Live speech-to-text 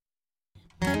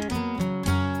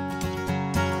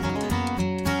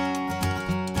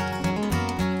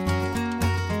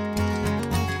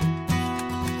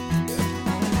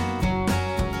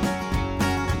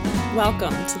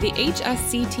Welcome to the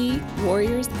HSCT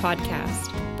Warriors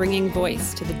Podcast, bringing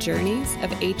voice to the journeys of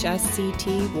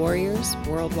HSCT warriors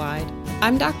worldwide.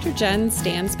 I'm Dr. Jen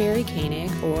Stansberry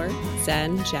Koenig, or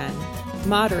Zen Jen,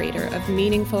 moderator of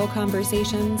meaningful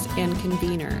conversations and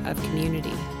convener of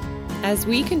community. As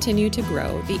we continue to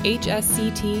grow the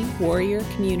HSCT warrior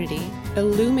community,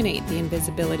 illuminate the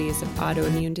invisibilities of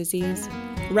autoimmune disease,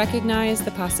 recognize the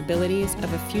possibilities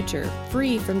of a future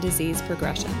free from disease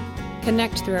progression,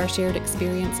 connect through our shared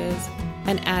experiences,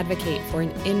 and advocate for an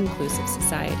inclusive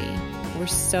society. We're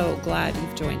so glad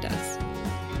you've joined us.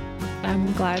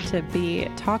 I'm glad to be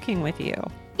talking with you.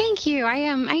 Thank you.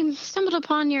 I stumbled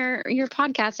upon your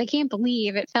podcast. I can't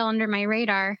believe it fell under my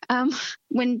radar.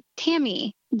 When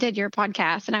Tammy did your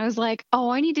podcast, and I was like, oh,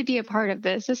 I need to be a part of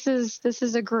this. This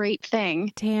is a great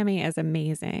thing. Tammy is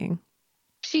amazing.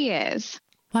 She is.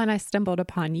 Well, and I stumbled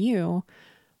upon you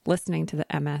listening to the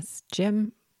MS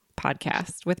Gym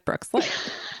podcast with Brooks Lake.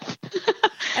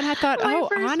 And I thought,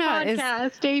 Anna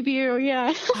debut.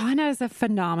 Yeah. Anna is a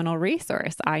phenomenal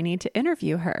resource. I need to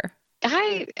interview her.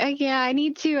 I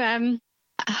need to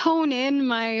hone in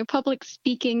my public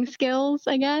speaking skills,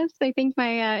 I guess. I think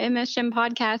my MS Gym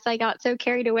podcast, I got so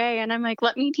carried away, and I'm like,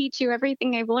 let me teach you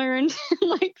everything I've learned in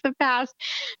like the past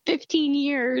 15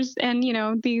 years and,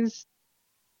 these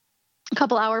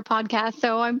couple hour podcasts.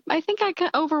 So I think I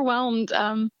got overwhelmed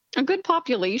a good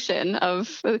population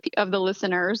of the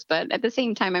listeners, but at the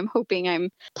same time, I'm hoping I'm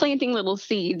planting little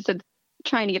seeds and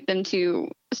trying to get them to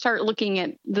start looking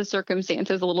at the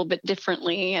circumstances a little bit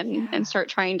differently and start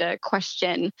trying to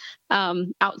question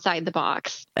outside the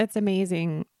box. It's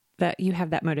amazing that you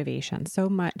have that motivation. So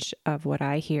much of what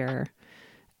I hear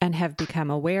and have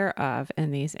become aware of in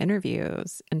these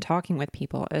interviews and talking with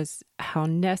people is how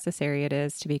necessary it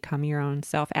is to become your own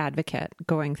self-advocate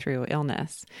going through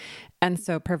illness. And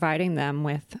so providing them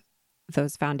with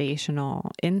those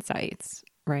foundational insights,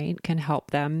 right, can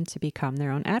help them to become their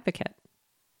own advocate.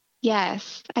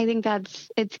 Yes, I think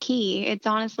it's key. It's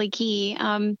honestly key.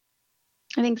 I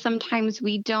think sometimes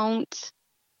we don't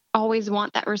always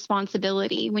want that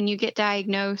responsibility when you get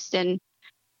diagnosed and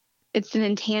it's an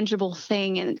intangible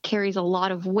thing and it carries a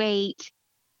lot of weight.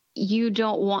 You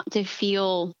don't want to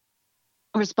feel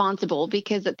responsible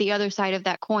because at the other side of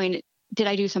that coin, did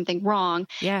I do something wrong?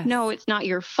 Yes. No, it's not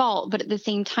your fault. But at the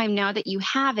same time, now that you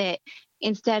have it,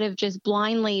 instead of just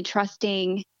blindly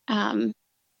trusting,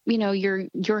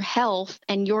 your health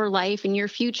and your life and your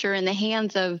future in the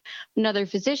hands of another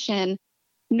physician,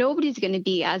 nobody's going to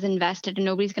be as invested and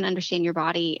nobody's going to understand your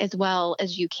body as well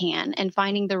as you can. And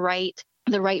finding the right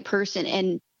person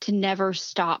and to never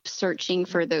stop searching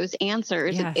for those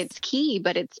answers. Yes. It's key,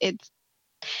 but it's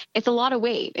a lot of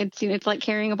weight. It's like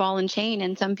carrying a ball and chain.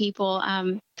 And some people,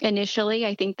 initially,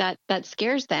 I think that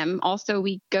scares them. Also,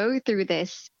 we go through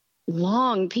this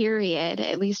long period,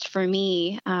 at least for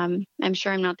me. I'm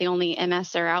sure I'm not the only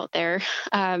MSer out there.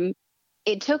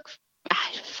 It took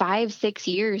 5-6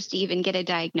 years to even get a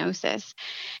diagnosis.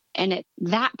 And at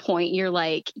that point, you're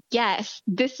like, yes,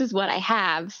 this is what I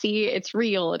have. See, it's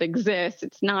real. It exists.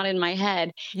 It's not in my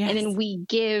head. Yes. And then we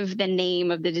give the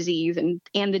name of the disease and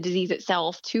the disease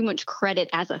itself too much credit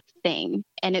as a thing.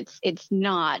 And it's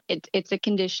not. It's a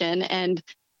condition. And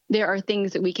there are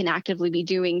things that we can actively be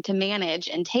doing to manage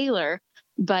and tailor.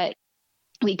 But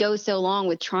we go so long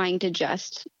with trying to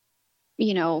just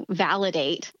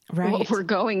validate what we're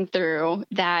going through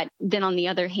that then on the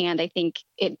other hand, I think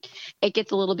it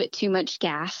gets a little bit too much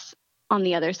gas on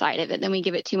the other side of it. Then we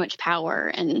give it too much power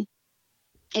and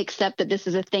accept that this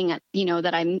is a thing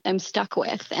that I'm stuck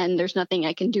with and there's nothing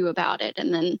I can do about it.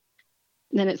 And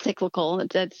then it's cyclical.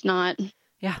 That's not,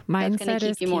 mindset that's going to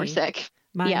keep you more sick.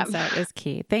 Mindset is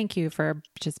key. Thank you for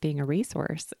just being a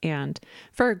resource and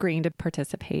for agreeing to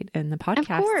participate in the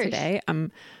podcast today.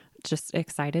 I'm just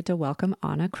excited to welcome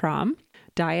Anna Crum.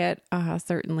 Diet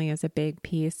certainly is a big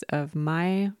piece of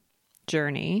my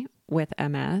journey with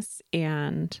MS,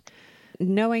 and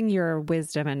knowing your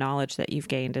wisdom and knowledge that you've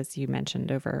gained, as you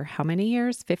mentioned, over how many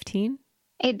years? 15?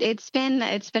 It's been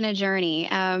a journey.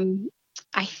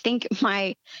 I think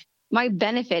my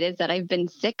benefit is that I've been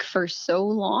sick for so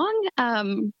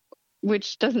long,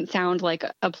 which doesn't sound like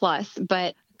a plus,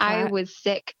 but I was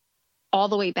sick all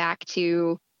the way back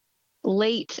to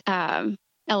late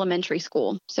elementary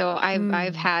school. So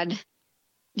I've had,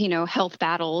 health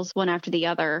battles one after the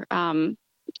other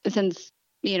since,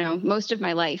 most of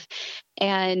my life.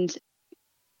 And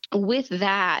with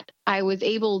that, I was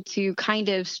able to kind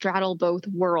of straddle both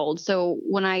worlds. So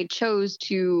when I chose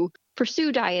to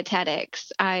pursue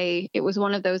dietetics, it was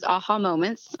one of those aha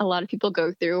moments a lot of people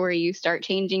go through where you start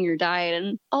changing your diet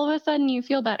and all of a sudden you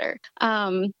feel better.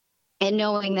 And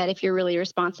knowing that if you're really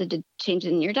responsive to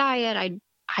changes in your diet,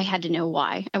 I had to know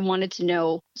why. I wanted to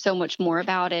know so much more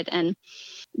about it. And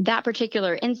that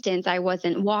particular instance, I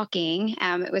wasn't walking.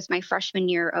 It was my freshman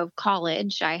year of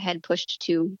college. I had push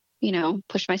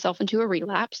myself into a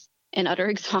relapse and utter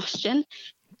exhaustion.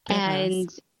 Goodness. And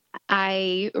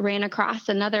I ran across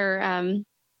another,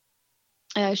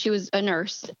 she was a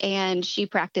nurse, and she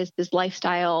practiced this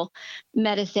lifestyle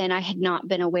medicine I had not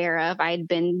been aware of. I had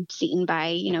been seen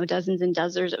by, dozens and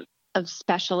dozens of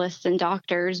specialists and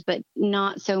doctors, but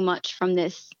not so much from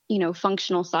this,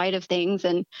 functional side of things.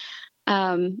 And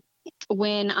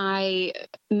when I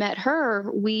met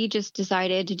her, we just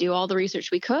decided to do all the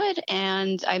research we could.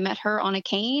 And I met her on a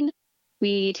cane.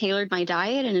 We tailored my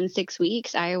diet, and in 6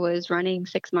 weeks, I was running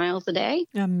 6 miles a day.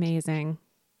 Amazing.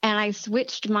 And I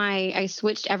switched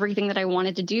everything that I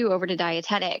wanted to do over to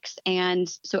dietetics. And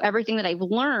so everything that I've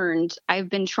learned, I've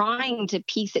been trying to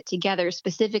piece it together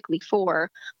specifically for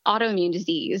autoimmune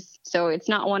disease. So it's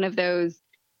not one of those,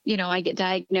 I get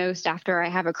diagnosed after I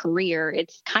have a career.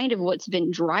 It's kind of what's been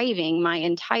driving my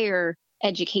entire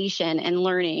education and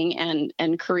learning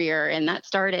and career. And I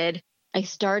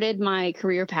started my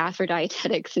career path for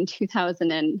dietetics in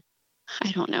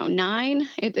 2009.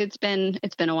 It's been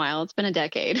a while. It's been a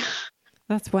decade.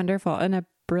 That's wonderful and a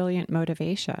brilliant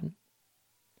motivation.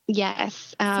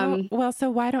 Yes. So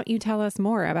why don't you tell us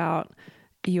more about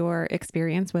your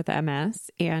experience with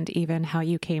MS and even how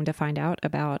you came to find out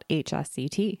about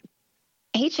HSCT?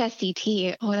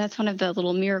 HSCT. Oh, that's one of the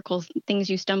little miracles things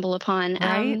you stumble upon.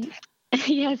 Right?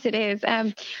 Yes, it is.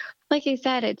 Like I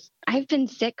said, I've been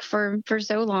sick for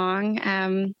so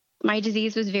long. My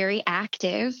disease was very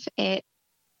active.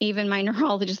 Even my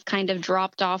neurologist kind of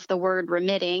dropped off the word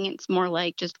remitting. It's more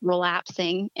like just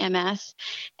relapsing MS.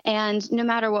 And no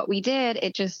matter what we did,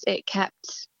 it just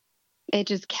kept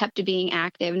being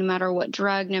active, no matter what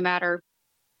drug, no matter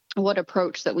what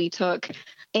approach that we took.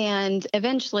 And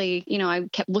eventually, I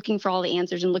kept looking for all the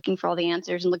answers and looking for all the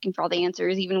answers and looking for all the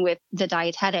answers, even with the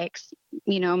dietetics.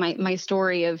 My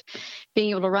story of being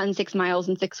able to run 6 miles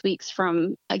in 6 weeks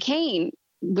from a cane,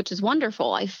 which is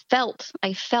wonderful. I felt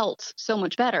so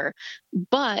much better.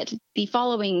 But the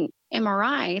following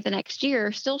MRI the next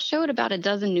year still showed about a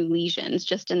dozen new lesions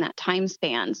just in that time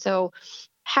span. So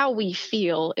how we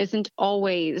feel isn't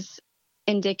always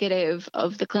indicative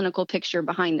of the clinical picture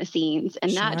behind the scenes.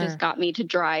 And that just got me to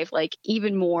drive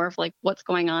even more of what's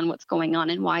going on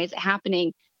and why is it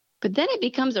happening? But then it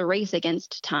becomes a race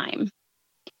against time,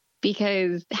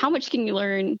 because how much can you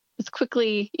learn as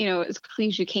quickly as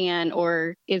you can,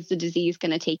 or is the disease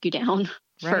going to take you down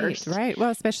first? Right.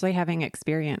 Well, especially having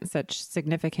experienced such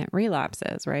significant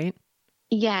relapses, right?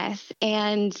 Yes.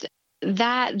 And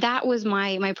that was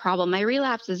my problem. My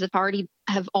relapses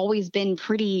have always been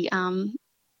pretty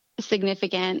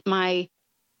significant. My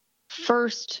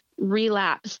first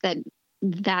relapse that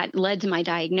led to my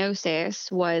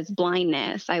diagnosis was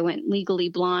blindness. I went legally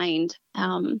blind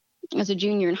as a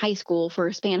junior in high school for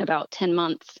a span of about 10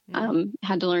 months.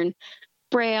 Had to learn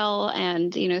Braille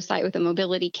and sight with a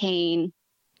mobility cane.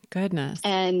 Goodness.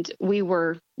 And we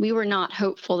were not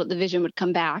hopeful that the vision would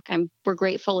come back. We're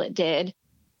grateful it did.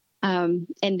 And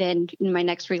then my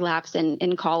next relapse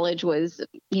in college was,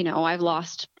 I've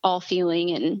lost all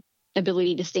feeling and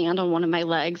ability to stand on one of my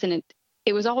legs. And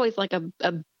it was always like a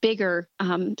bigger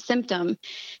symptom.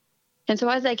 And so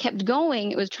as I kept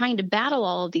going, it was trying to battle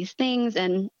all of these things,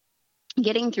 and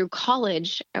getting through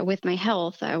college with my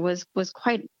health was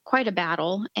quite a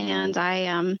battle. And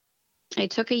I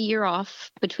took a year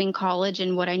off between college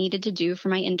and what I needed to do for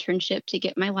my internship to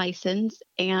get my license.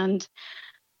 And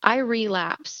I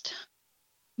relapsed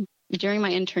during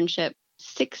my internship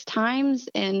 6 times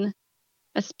in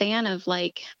a span of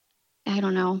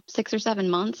 6 or 7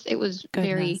 months. It was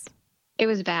it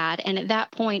was bad. And at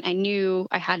that point I knew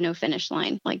I had no finish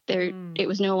line. It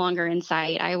was no longer in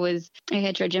sight. I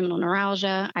had trigeminal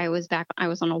neuralgia. I was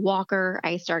on a walker.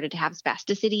 I started to have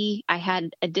spasticity. I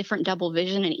had a different double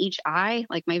vision in each eye.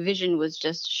 My vision was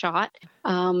just shot.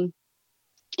 And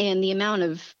the amount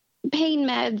of pain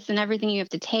meds and everything you have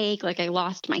to take, I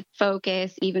lost my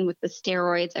focus. Even with the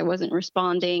steroids, I wasn't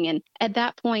responding. And at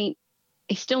that point,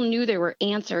 I still knew there were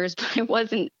answers, but I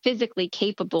wasn't physically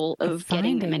capable of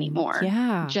getting them anymore.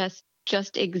 Yeah. Just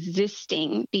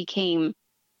existing became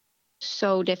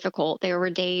so difficult. There were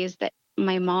days that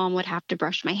my mom would have to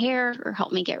brush my hair or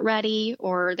help me get ready,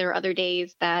 or there were other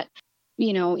days that,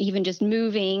 even just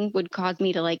moving would cause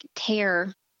me to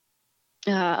tear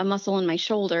a muscle in my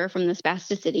shoulder from the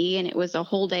spasticity. And it was a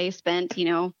whole day spent,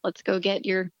 let's go get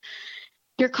your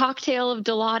cocktail of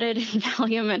Dilaudid and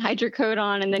Valium and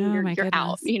hydrocodone, and then you're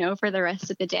out, for the rest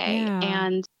of the day. Yeah.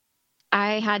 And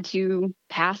I had to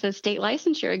pass a state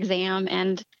licensure exam,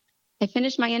 and I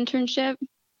finished my internship.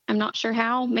 I'm not sure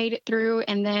how, made it through.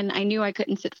 And then I knew I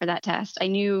couldn't sit for that test. I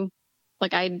knew,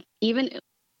 like, I'd even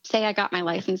say I got my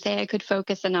license, say I could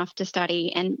focus enough to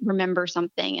study and remember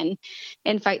something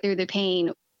and fight through the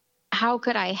pain. How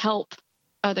could I help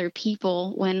other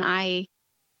people when I'm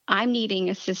needing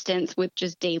assistance with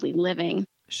just daily living?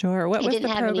 Sure. What was the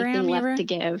program you were? To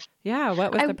give. Yeah.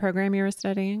 What was the program you were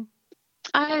studying?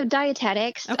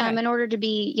 Dietetics. Okay. In order to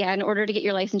get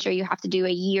your licensure, you have to do a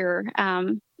year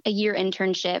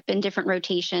internship in different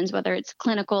rotations, whether it's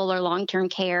clinical or long-term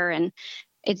care. And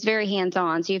it's very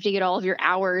hands-on. So you have to get all of your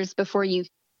hours before you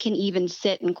can even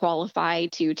sit and qualify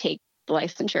to take the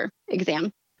licensure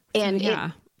exam. And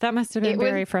that must have been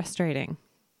very frustrating.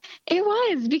 It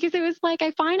was, because it was like,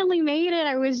 I finally made it.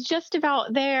 I was just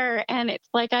about there. And it's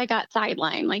like, I got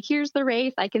sidelined. Like, here's the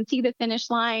race. I can see the finish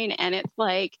line. And it's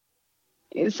like,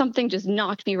 something just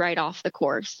knocked me right off the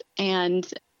course. And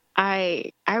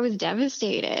I was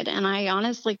devastated. And I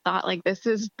honestly thought, like, this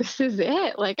is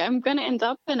it. Like, I'm going to end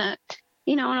up in a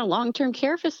long-term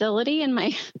care facility in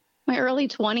my early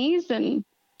 20s. And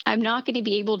I'm not going to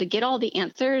be able to get all the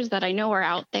answers that I know are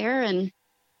out there. And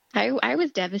I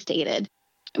was devastated.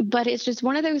 But it's just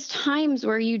one of those times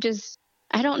where you just,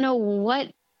 I don't know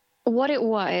what it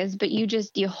was, but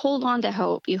you hold on to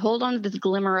hope. You hold on to this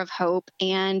glimmer of hope,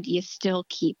 and you still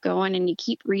keep going and you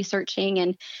keep researching.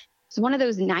 And it's one of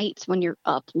those nights when you're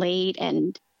up late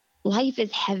and life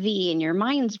is heavy and your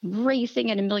mind's racing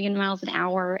at 1,000,000 miles an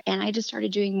hour. And I just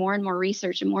started doing more and more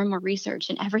research and more and more research.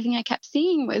 And everything I kept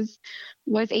seeing was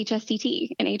HSCT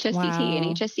and HSCT and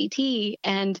HSCT.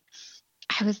 And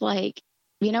I was like,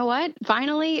 you know what?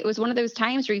 Finally, it was one of those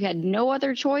times where you had no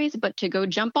other choice but to go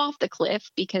jump off the cliff,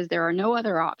 because there are no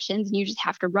other options and you just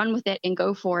have to run with it and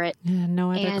go for it. Yeah,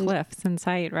 no other cliffs in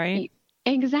sight, right?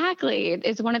 Exactly.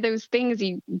 It's one of those things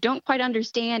you don't quite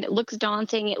understand. It looks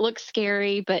daunting. It looks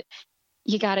scary, but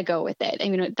you got to go with it. I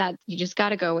mean, you just got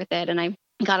to go with it. And I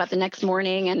got up the next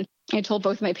morning and I told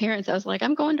both my parents, I was like,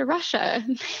 I'm going to Russia.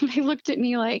 They looked at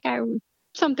me like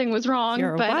something was wrong.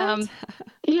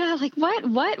 Yeah, like,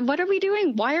 what are we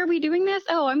doing? Why are we doing this?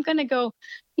 Oh, I'm going to go,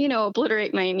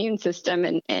 obliterate my immune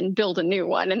system and build a new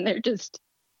one. And they're just,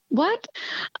 what?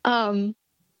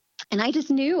 And I just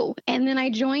knew. And then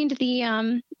I joined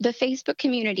the Facebook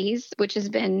communities, which has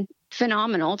been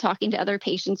phenomenal, talking to other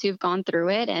patients who've gone through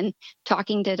it and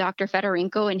talking to Dr.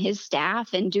 Fedorenko and his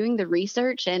staff and doing the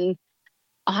research. And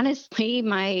honestly,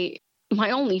 my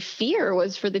only fear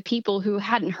was for the people who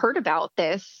hadn't heard about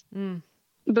this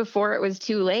before it was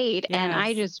too late. Yes. And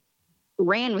I just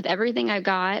ran with everything I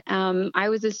got. I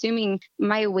was assuming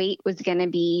my wait was going to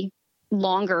be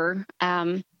longer.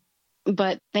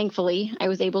 But thankfully I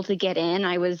was able to get in.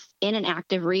 I was in an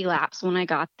active relapse when I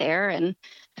got there, and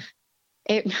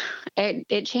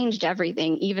it changed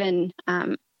everything. Even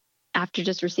after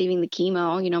just receiving the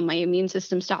chemo, my immune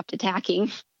system stopped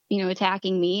attacking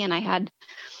me, and I had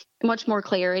much more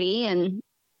clarity, and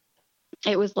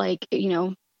it was like,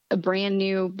 a brand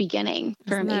new beginning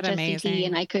from HSCT. Amazing?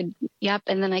 And I could,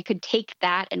 and then I could take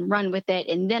that and run with it.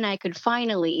 And then I could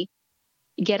finally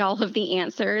get all of the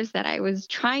answers that I was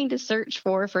trying to search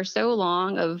for so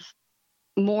long, of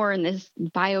more in this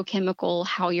biochemical,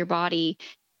 how your body,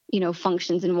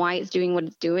 functions and why it's doing what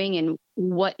it's doing and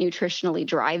what nutritionally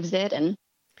drives it. And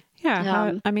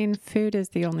food is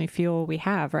the only fuel we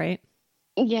have, right?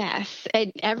 Yes.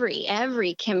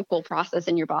 Every chemical process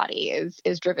in your body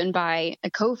is driven by a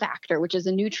cofactor, which is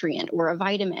a nutrient or a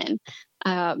vitamin,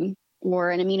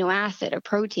 or an amino acid, a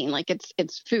protein. Like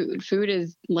it's food. Food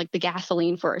is like the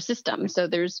gasoline for our system. So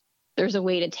there's a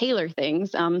way to tailor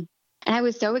things. And I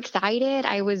was so excited.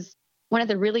 I was one of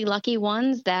the really lucky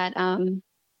ones that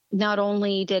not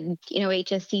only did,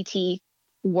 HSCT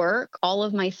work, all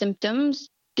of my symptoms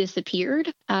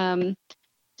disappeared.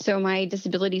 So my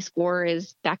disability score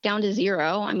is back down to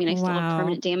 0. I mean, I still have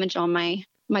permanent damage on my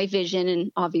vision.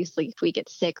 And obviously if we get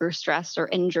sick or stressed or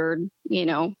injured,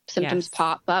 symptoms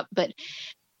pop up. But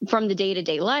from the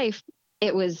day-to-day life,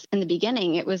 it was, in the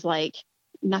beginning, it was like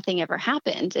nothing ever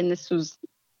happened. And this was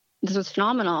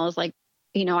phenomenal. I was like,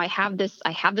 I have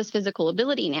this physical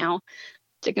ability now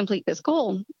to complete this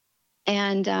goal.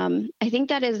 And I think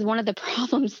that is one of the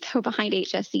problems though behind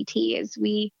HSCT is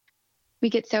we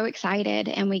get so excited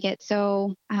and we get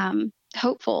so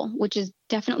hopeful, which is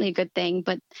definitely a good thing.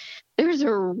 But there's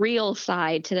a real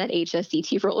side to that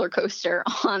HSCT roller coaster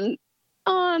on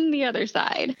the other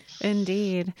side.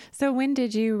 Indeed. So when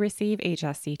did you receive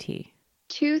HSCT?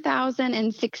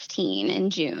 2016 in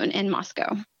June in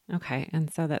Moscow. Okay.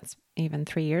 And so that's even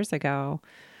 3 years ago.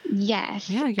 Yes.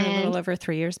 Yeah, you're a little over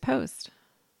 3 years post.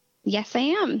 Yes, I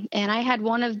am. And I had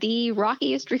one of the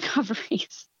rockiest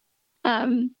recoveries.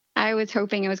 I was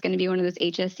hoping I was going to be one of those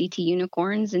HSCT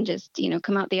unicorns and just,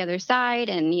 come out the other side.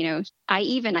 And, I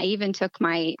even took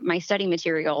my study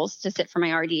materials to sit for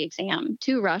my RD exam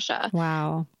to Russia.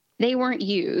 Wow. They weren't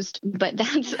used, but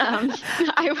that's,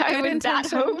 I was that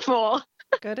hopeful.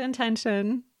 Good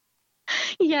intention.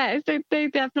 Yes, they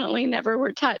definitely never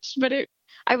were touched, but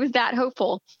I was that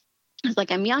hopeful. I was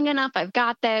like, I'm young enough, I've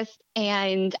got this.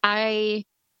 And I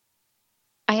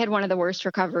had one of the worst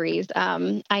recoveries.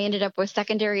 I ended up with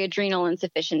secondary adrenal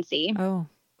insufficiency,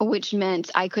 which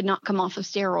meant I could not come off of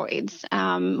steroids.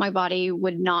 My body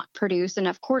would not produce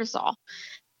enough cortisol.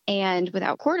 And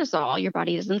without cortisol, your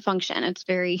body doesn't function. It's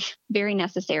very, very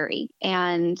necessary.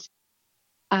 And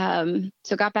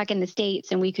so got back in the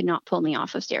States and we could not pull me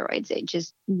off of steroids. It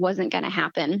just wasn't going to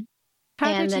happen.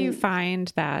 How did you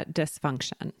find that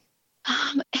dysfunction?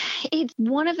 It's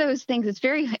one of those things. It's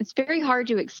very hard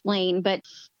to explain, but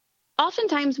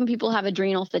oftentimes when people have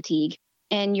adrenal fatigue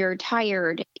and you're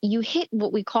tired, you hit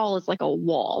what we call is like a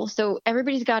wall. So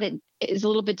everybody's got it is a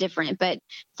little bit different, but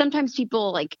sometimes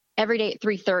people like every day at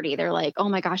 3:30, they're like, oh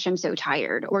my gosh, I'm so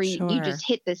tired. Or you just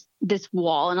hit this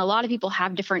wall. And a lot of people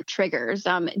have different triggers,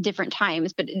 different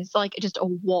times, but it's like just a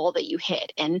wall that you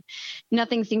hit and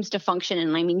nothing seems to function.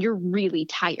 And I mean, you're really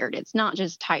tired. It's not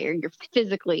just tired, you're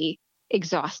physically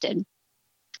exhausted.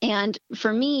 And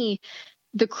for me,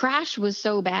 the crash was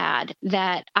so bad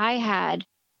that I had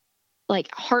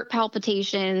like heart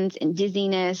palpitations and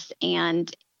dizziness,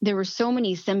 and there were so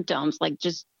many symptoms, like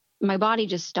just my body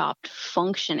just stopped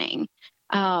functioning.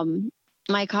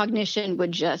 My cognition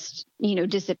would just,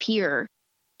 disappear,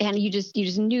 and you just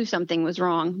knew something was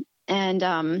wrong. And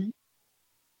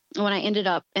when I ended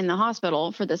up in the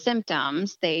hospital for the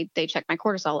symptoms, they checked my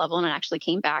cortisol level, and it actually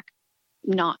came back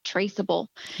not traceable.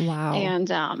 Wow.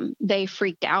 And they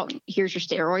freaked out. Here's your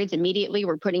steroids immediately.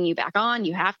 We're putting you back on.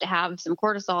 You have to have some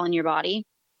cortisol in your body.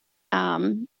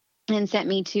 And sent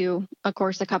me to, of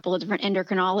course, a couple of different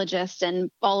endocrinologists,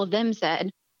 and all of them said,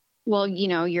 well,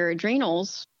 your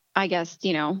adrenals, I guess,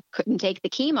 couldn't take the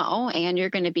chemo and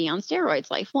you're going to be on steroids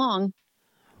lifelong.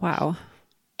 Wow.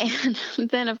 And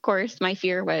then, of course, my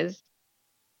fear was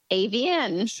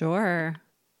AVN. Sure.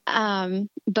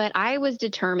 But I was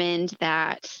determined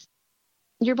that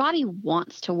your body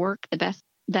wants to work the best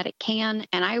that it can.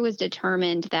 And I was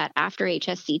determined that after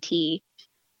HSCT,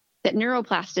 that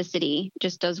neuroplasticity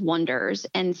just does wonders,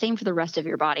 and same for the rest of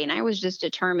your body. And I was just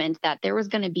determined that there was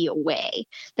going to be a way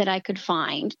that I could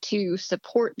find to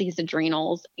support these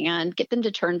adrenals and get them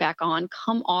to turn back on,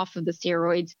 come off of the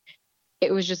steroids.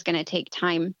 It was just going to take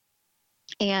time.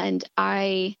 And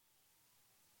I'm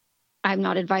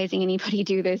not advising anybody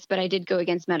do this, but I did go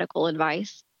against medical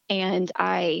advice, and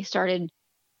I started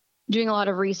doing a lot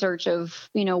of research of,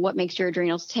 what makes your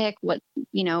adrenals tick, what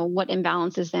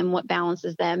imbalances them, what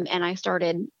balances them. And I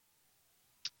started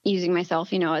using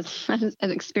myself, as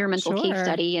an experimental case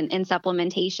study in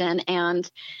supplementation. And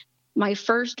my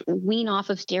first wean off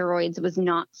of steroids was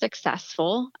not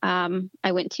successful.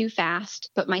 I went too fast,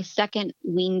 but my second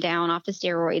wean down off of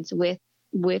steroids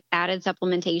with added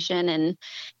supplementation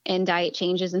and diet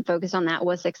changes and focus on that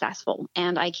was successful.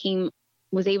 And I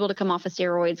was able to come off of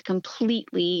steroids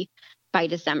completely by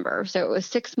December. So it was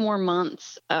 6 more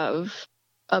months of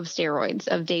steroids,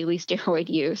 of daily steroid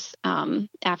use,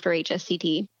 after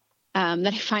HSCT,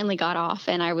 that I finally got off.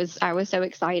 And I was so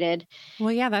excited.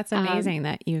 Well, yeah, that's amazing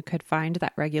that you could find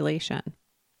that regulation.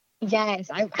 Yes,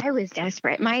 I was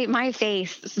desperate. My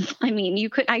face, I mean,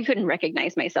 I couldn't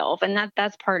recognize myself. And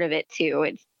that's part of it too.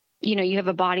 It's, you have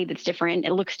a body that's different.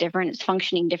 It looks different. It's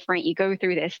functioning different. You go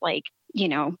through this,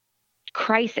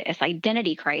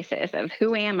 identity crisis of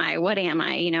who am I? What am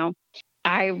I?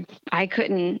 I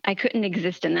couldn't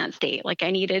exist in that state. Like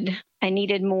I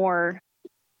needed more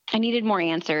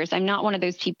answers. I'm not one of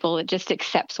those people that just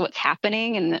accepts what's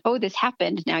happening and, oh, this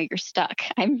happened, now you're stuck.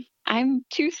 I'm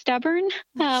too stubborn.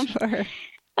 Sure.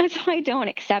 So I don't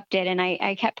accept it. And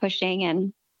I kept pushing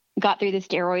and got through the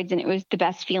steroids, and it was the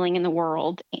best feeling in the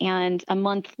world. And a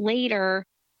month later,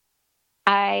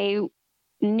 I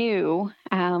knew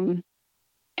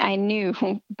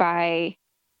by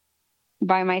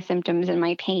my symptoms and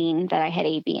my pain that I had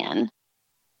AVN.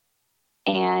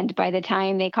 And by the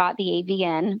time they caught the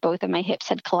AVN, both of my hips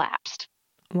had collapsed.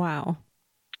 Wow.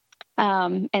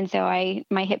 And so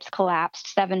my hips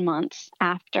collapsed 7 months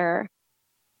after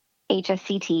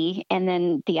HSCT, and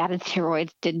then the added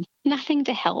steroids did nothing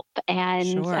to help. And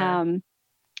sure.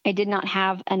 I did not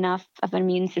have enough of an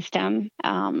immune system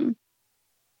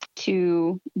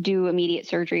to do immediate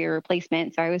surgery or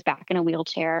replacement. So I was back in a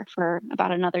wheelchair for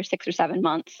about another 6 or 7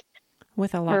 months.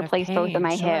 With a lot of pain, both of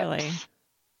my surely. hips.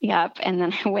 Yep. And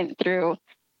then I went through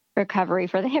recovery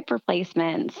for the hip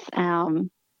replacements.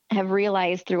 Have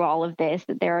realized through all of this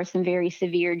that there are some very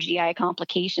severe GI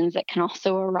complications that can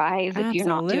also arise if you're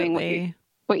not doing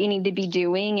what you need to be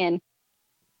doing.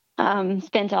 And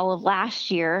spent all of last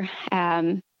year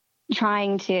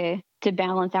trying to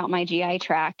balance out my GI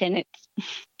tract. And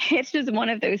it's just one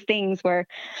of those things where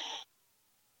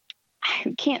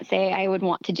I can't say I would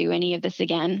want to do any of this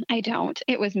again. I don't.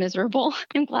 It was miserable.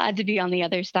 I'm glad to be on the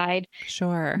other side.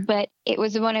 Sure. But it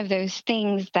was one of those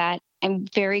things that I'm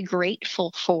very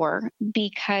grateful for,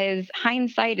 because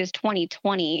hindsight is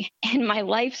 2020, and my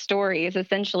life story is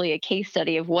essentially a case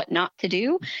study of what not to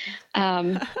do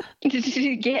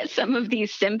to get some of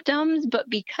these symptoms. But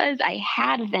because I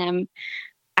had them,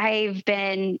 I've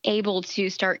been able to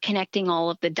start connecting all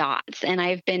of the dots, and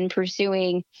I've been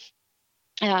pursuing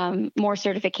more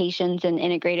certifications in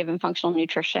integrative and functional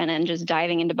nutrition and just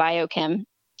diving into biochem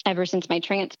ever since my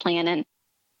transplant. And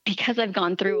because I've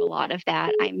gone through a lot of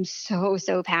that, I'm so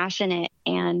passionate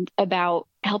and about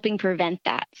helping prevent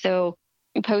that. So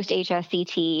post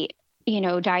HSCT,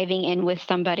 diving in with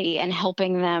somebody and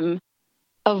helping them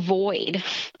avoid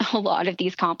a lot of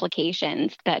these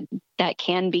complications that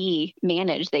can be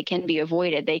managed, they can be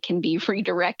avoided, they can be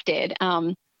redirected,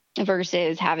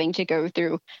 versus having to go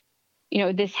through,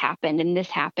 this happened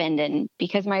and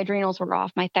because my adrenals were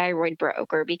off, my thyroid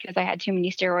broke, or because I had too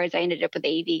many steroids, I ended up with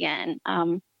AV again.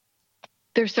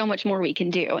 There's so much more we can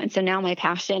do. And so now my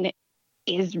passion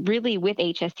is really with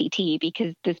HSCT,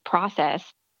 because this process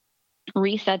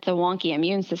resets a wonky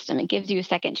immune system. It gives you a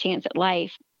second chance at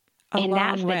life. And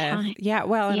that's the time. Yeah.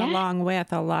 Well, and along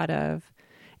with a lot of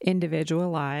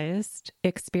individualized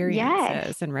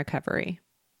experiences in recovery.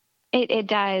 It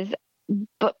does.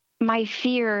 But my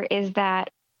fear is that,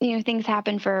 things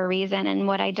happen for a reason. And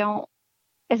what I don't,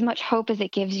 as much hope as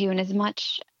it gives you and as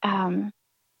much,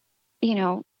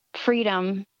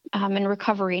 freedom and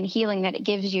recovery and healing that it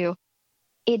gives you,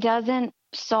 it doesn't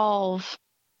solve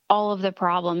all of the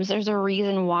problems. There's a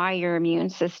reason why your immune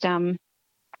system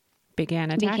began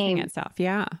attacking itself.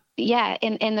 Yeah. Yeah.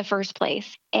 In the first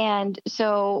place. And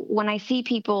so when I see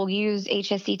people use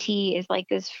HSCT as like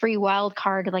this free wild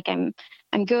card, like I'm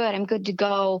good to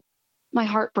go, my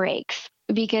heart breaks,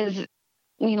 because,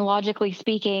 logically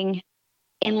speaking,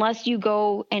 unless you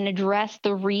go and address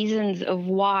the reasons of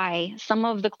why, some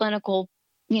of the clinical,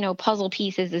 puzzle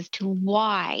pieces as to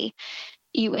why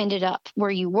you ended up where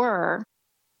you were,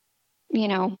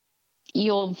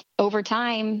 you'll, over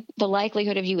time, the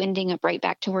likelihood of you ending up right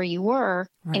back to where you were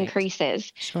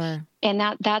increases. Sure. And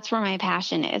that's where my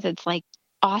passion is. It's like,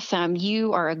 awesome.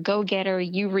 You are a go-getter.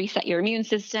 You reset your immune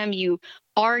system. You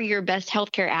are your best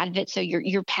healthcare advocate. So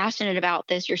you're passionate about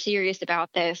this. You're serious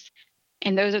about this.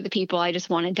 And those are the people I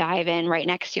just want to dive in right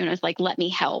next to. And it's like, let me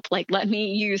help. Like, let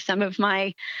me use some of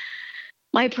my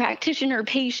practitioner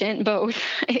patient both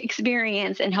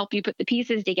experience and help you put the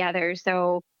pieces together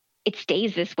so it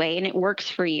stays this way and it works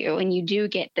for you. And you do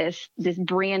get this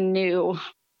brand new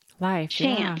life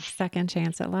chance. Yeah. Second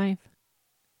chance at life.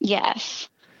 Yes.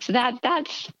 So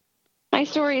that's my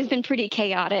story has been pretty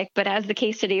chaotic, but as the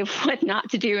case study of what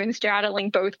not to do and straddling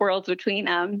both worlds between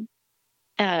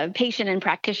patient and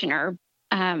practitioner,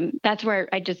 that's where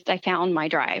I found my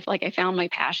drive. Like, I found my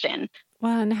passion.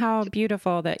 Well, and how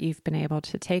beautiful that you've been able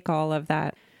to take all of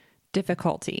that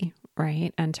difficulty,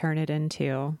 right, and turn it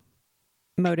into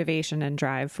motivation and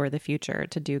drive for the future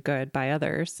to do good by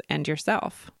others and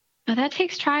yourself. Well, that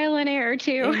takes trial and error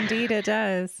too. Indeed it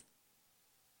does.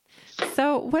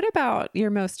 So what about your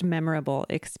most memorable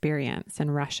experience in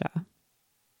Russia?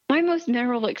 My most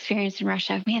memorable experience in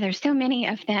Russia, man, there's so many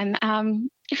of them.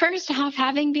 First off,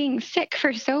 being sick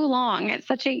for so long at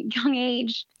such a young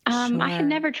age. Sure. I had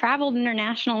never traveled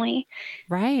internationally.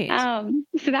 Right.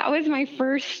 So that was my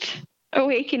first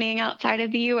awakening outside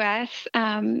of the U.S.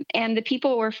 And the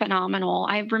people were phenomenal.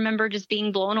 I remember just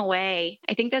being blown away.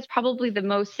 I think that's probably the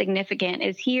most significant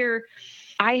is here.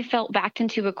 I felt backed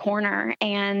into a corner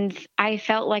and I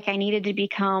felt like I needed to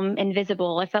become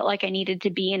invisible. I felt like I needed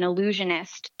to be an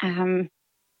illusionist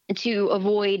to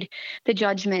avoid the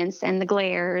judgments and the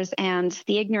glares and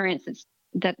the ignorance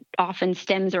that often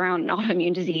stems around an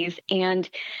autoimmune disease. And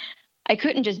I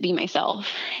couldn't just be myself.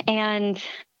 And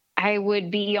I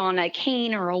would be on a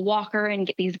cane or a walker and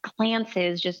get these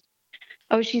glances just,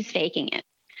 oh, she's faking it.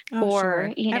 Oh,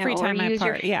 or, sure. Every time I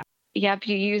part, yeah. Yep,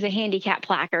 you use a handicap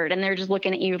placard and they're just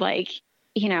looking at you like,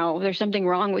 there's something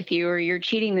wrong with you or you're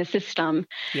cheating the system.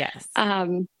 Yes.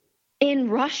 In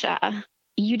Russia,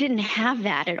 you didn't have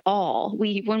that at all.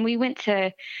 When we went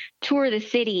to tour the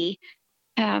city,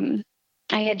 I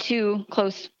had two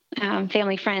close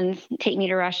family friends take me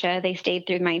to Russia. They stayed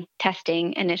through my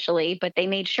testing initially, but they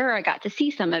made sure I got to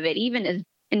see some of it, even as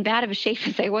in bad of a shape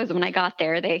as I was when I got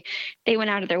there. They went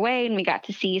out of their way, and we got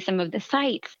to see some of the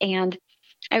sights. And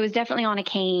I was definitely on a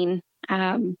cane.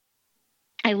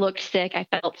 I looked sick. I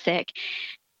felt sick.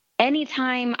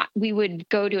 Anytime we would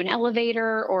go to an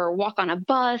elevator or walk on a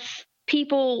bus,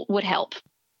 people would help.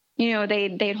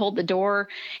 They'd hold the door.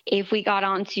 If we got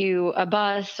onto a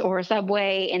bus or a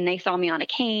subway and they saw me on a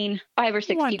cane, 5 or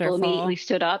 6 Wonderful. people immediately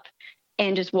stood up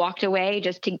and just walked away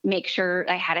just to make sure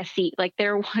I had a seat. Like,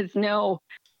 there was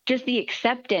just the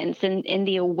acceptance and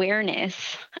the awareness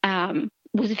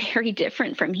was very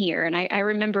different from here. And I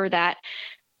remember that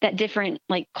different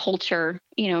like culture,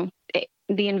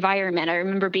 the environment. I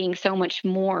remember being so much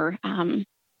more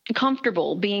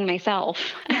comfortable being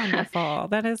myself. Wonderful.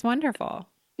 That is wonderful.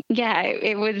 Yeah,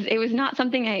 it was not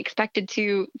something I expected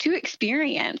to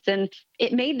experience, and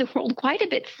it made the world quite a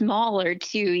bit smaller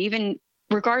too, even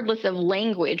regardless of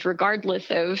language, regardless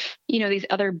of, these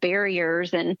other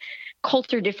barriers and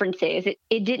culture differences.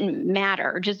 It didn't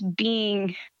matter. Just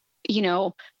being,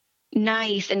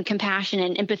 nice and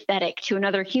compassionate and empathetic to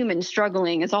another human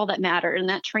struggling is all that mattered. And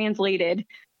that translated,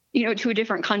 to a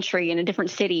different country and a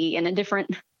different city and a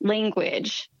different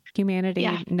language. Humanity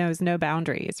knows no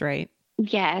boundaries, right?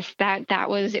 Yes,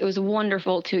 it was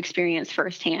wonderful to experience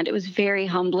firsthand. It was very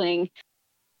humbling,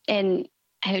 and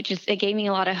it gave me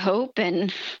a lot of hope,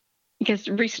 and I guess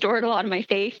restored a lot of my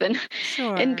faith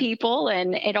in people.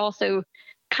 And it also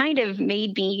kind of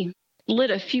made me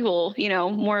lit a fuel,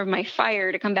 more of my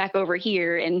fire to come back over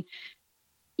here and,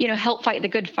 help fight the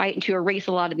good fight and to erase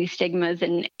a lot of these stigmas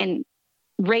and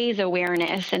raise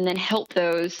awareness, and then help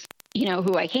those,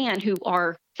 who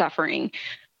are suffering.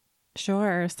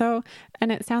 Sure. So,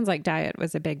 and it sounds like diet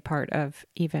was a big part of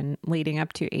even leading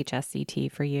up to HSCT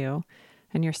for you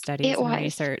and your studies and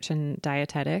research and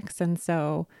dietetics. And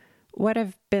so what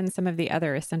have been some of the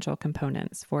other essential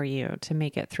components for you to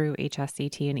make it through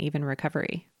HSCT and even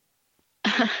recovery?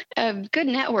 A good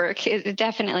network is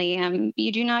definitely,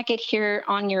 you do not get here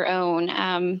on your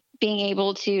own. Being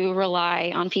able to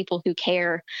rely on people who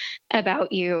care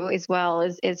about you as well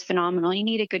is phenomenal. You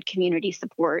need a good community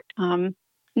support.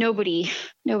 Nobody's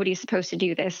supposed to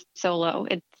do this solo.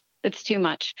 It's too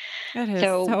much. It is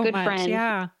so good much, friends,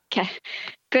 yeah.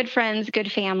 Good friends,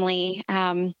 good family.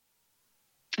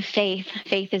 Faith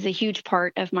is a huge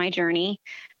part of my journey.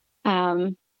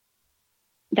 That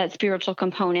spiritual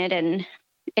component and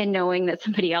knowing that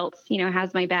somebody else,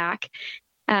 has my back.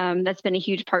 That's been a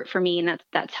huge part for me, and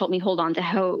that's helped me hold on to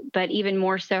hope. But even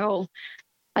more so,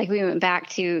 like we went back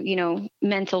to,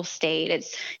 mental state.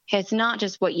 It's not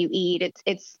just what you eat.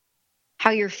 It's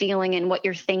how you're feeling and what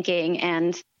you're thinking,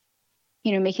 and,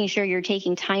 making sure you're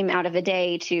taking time out of the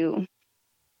day to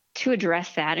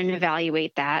address that and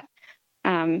evaluate that,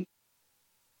 and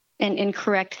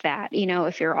correct that,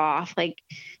 if you're off, like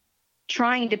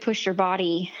trying to push your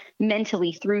body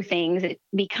mentally through things. It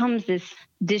becomes this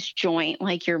disjoint,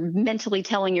 like you're mentally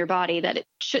telling your body that it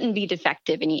shouldn't be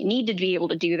defective and you need to be able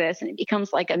to do this. And it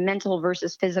becomes like a mental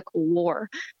versus physical war.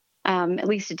 At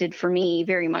least it did for me,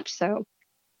 very much so.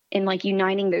 And like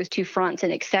uniting those two fronts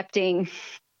and accepting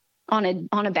on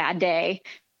a bad day,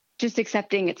 just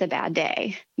accepting it's a bad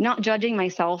day, not judging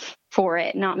myself for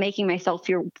it, not making myself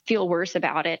feel worse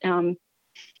about it.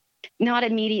 Not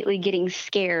immediately getting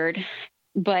scared,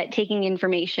 but taking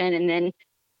information and then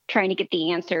trying to get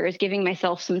the answers, giving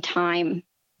myself some time,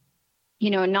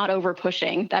 and not over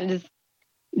pushing.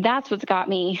 That's what's got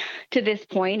me to this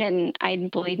point. And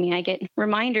believe me, I get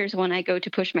reminders when I go to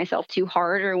push myself too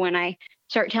hard, or when I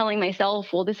start telling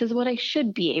myself, well, this is what I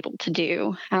should be able to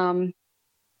do.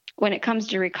 When it comes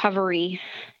to recovery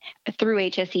through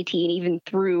HSCT and even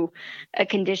through a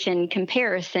condition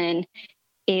comparison,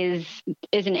 is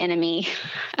an enemy.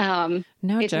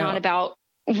 It's not about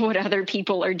what other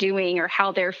people are doing or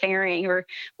how they're faring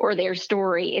or their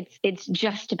story. It's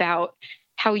just about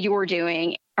how you're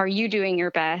doing. Are you doing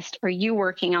your best? Are you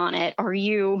working on it? Are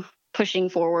you pushing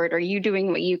forward? Are you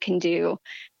doing what you can do?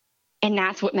 And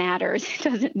that's what matters. It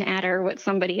doesn't matter what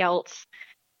somebody else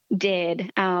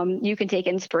did. You can take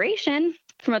inspiration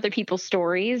from other people's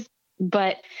stories,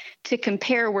 but to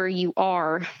compare where you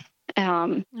are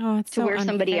to so where unfair.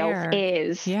 Somebody else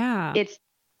is,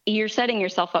 you're setting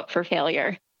yourself up for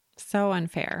failure. So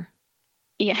unfair.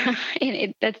 Yeah.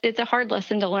 And it's a hard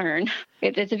lesson to learn.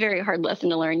 It's a very hard lesson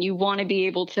to learn. You want to be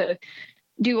able to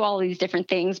do all these different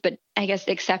things, but I guess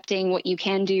accepting what you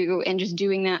can do and just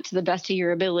doing that to the best of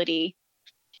your ability.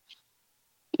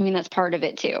 I mean, that's part of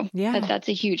it too. Yeah. That's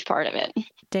a huge part of it.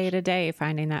 Day to day,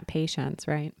 finding that patience,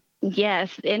 right?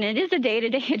 Yes. And it is a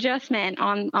day-to-day adjustment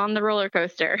on the roller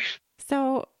coaster.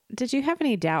 So did you have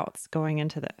any doubts going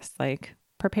into this? Like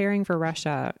preparing for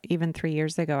Russia even 3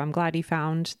 years ago, I'm glad you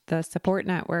found the support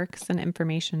networks and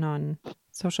information on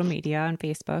social media and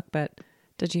Facebook, but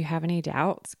did you have any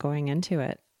doubts going into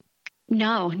it?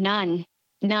 No, none.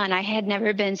 None. I had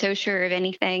never been so sure of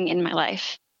anything in my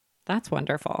life. That's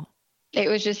wonderful. It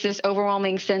was just this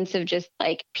overwhelming sense of just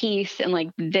like peace and like,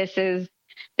 this is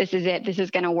it. This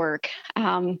is going to work.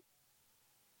 I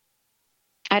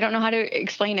don't know how to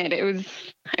explain it.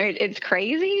 It's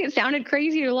crazy. It sounded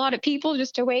crazy to a lot of people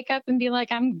just to wake up and be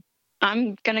like, I'm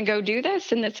going to go do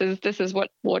this. And this is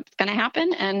what's going to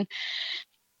happen.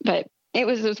 But it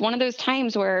was one of those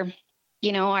times where,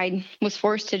 I was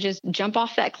forced to just jump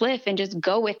off that cliff and just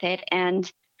go with it. And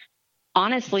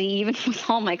honestly, even with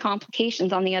all my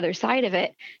complications on the other side of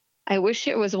it, I wish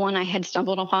it was one I had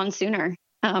stumbled upon sooner.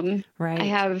 Right. I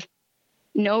have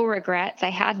no regrets. I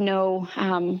had no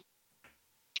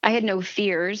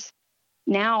fears.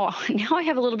 Now I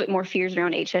have a little bit more fears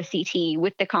around HSCT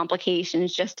with the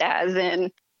complications, just as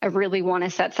in I really want to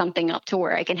set something up to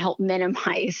where I can help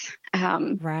minimize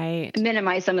some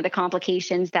of the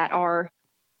complications that are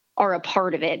a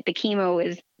part of it. The chemo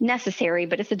is necessary,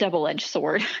 but it's a double-edged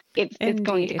sword. It's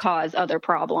going to cause other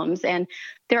problems, and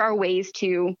there are ways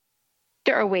to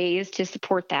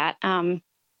support that. And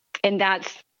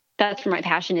that's where my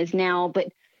passion is now. But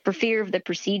for fear of the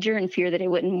procedure and fear that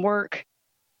it wouldn't work,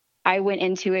 I went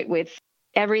into it with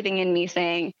everything in me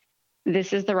saying,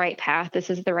 this is the right path. This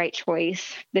is the right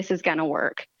choice. This is going to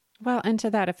work. Well, and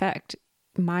to that effect,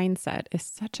 mindset is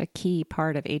such a key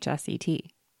part of HSCT.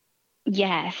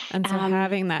 Yes. And so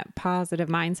having that positive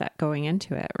mindset going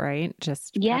into it, right,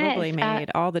 just probably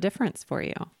made all the difference for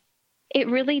you. It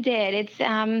really did. It's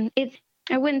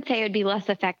I wouldn't say it would be less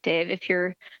effective if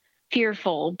you're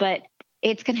fearful, but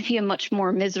it's going to be a much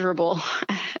more miserable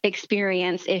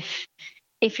experience if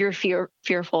you're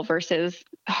fearful versus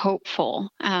hopeful.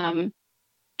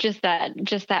 Just that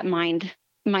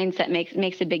mindset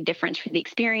makes a big difference for the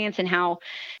experience and how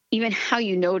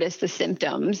you notice the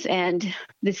symptoms and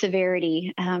the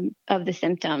severity of the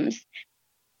symptoms.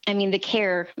 I mean, the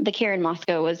care in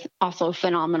Moscow was also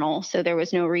phenomenal. So there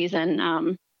was no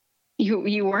reason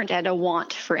you weren't at a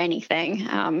want for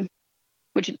anything,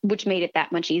 which made it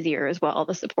that much easier as well.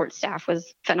 The support staff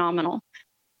was phenomenal.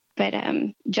 But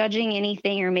judging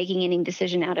anything or making any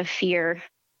decision out of fear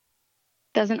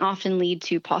doesn't often lead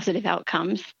to positive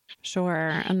outcomes.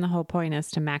 Sure. And the whole point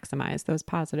is to maximize those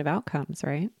positive outcomes,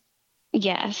 right?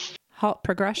 Yes. Halt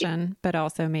progression, but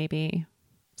also maybe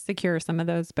secure some of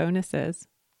those bonuses.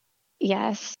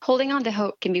 Yes. Holding on to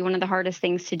hope can be one of the hardest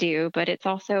things to do, but it's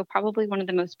also probably one of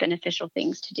the most beneficial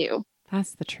things to do.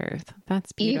 That's the truth.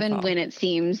 That's beautiful. Even when it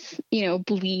seems,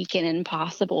 bleak and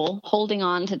impossible, holding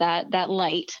on to that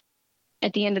light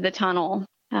at the end of the tunnel,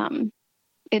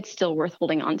 it's still worth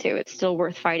holding on to. It's still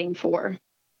worth fighting for.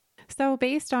 So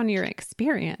based on your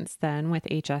experience then with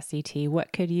HSCT,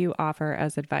 what could you offer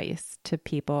as advice to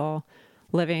people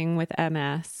living with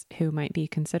MS who might be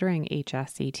considering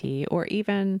HSCT or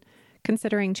even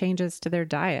considering changes to their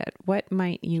diet? What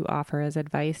might you offer as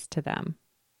advice to them?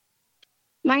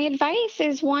 My advice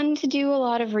is, one, to do a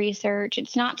lot of research.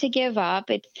 It's not to give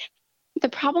up. It's the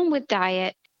problem with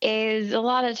diet is a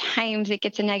lot of times it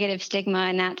gets a negative stigma,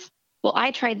 and that's, well,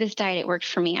 I tried this diet, it worked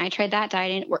for me. I tried that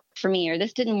diet and it worked for me, or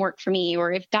this didn't work for me,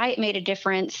 or if diet made a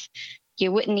difference,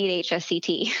 you wouldn't need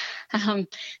HSCT.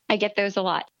 I get those a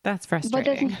lot. That's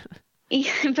frustrating.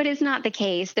 But it's not the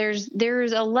case. There's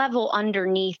a level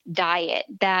underneath diet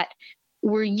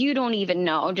where you don't even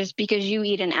know. Just because you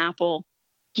eat an apple,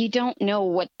 you don't know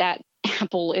what that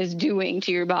apple is doing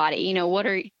to your body.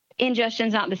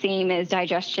 Ingestion's not the same as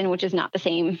digestion, which is not the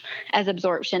same as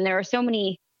absorption. There are so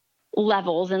many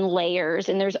levels and layers,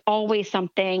 and there's always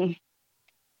something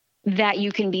that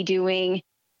you can be doing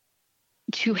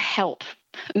to help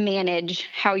manage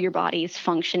how your body is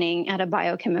functioning at a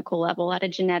biochemical level, at a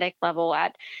genetic level,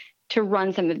 to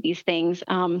run some of these things.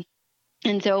 And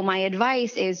so my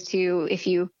advice is to, if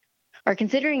you are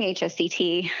considering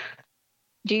HSCT,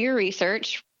 do your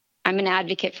research. I'm an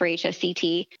advocate for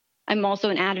HSCT. I'm also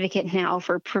an advocate now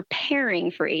for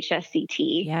preparing for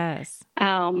HSCT. Yes.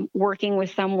 Working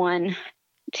with someone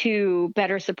to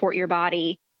better support your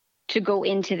body, to go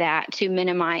into that, to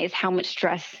minimize how much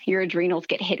stress your adrenals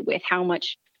get hit with, how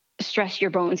much stress your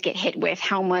bones get hit with,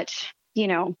 how much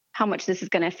this is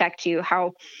going to affect you,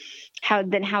 how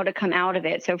to come out of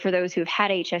it. So for those who've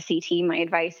had HSCT, my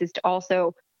advice is to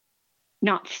also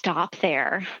not stop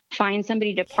there. Find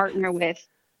somebody to partner with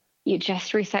You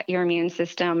just reset your immune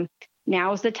system.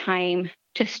 Now is the time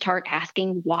to start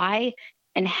asking why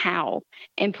and how,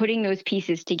 and putting those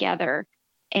pieces together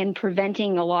and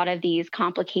preventing a lot of these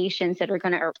complications that are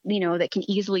going to, that can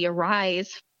easily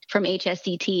arise from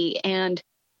HSCT. And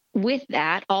with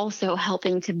that, also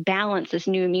helping to balance this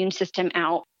new immune system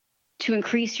out to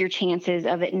increase your chances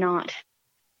of it not,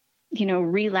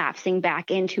 relapsing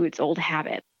back into its old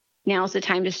habit. Now's the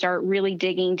time to start really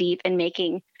digging deep and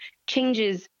making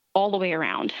changes all the way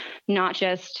around, not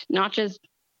just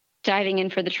diving in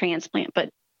for the transplant, but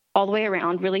all the way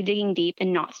around, really digging deep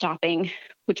and not stopping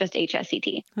with just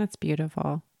HSCT. That's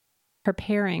beautiful.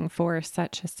 Preparing for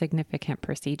such a significant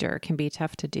procedure can be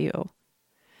tough to do.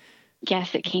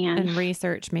 Yes, it can. And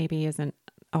research maybe isn't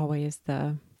always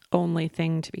the only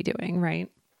thing to be doing, right?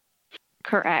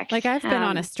 Correct. Like I've been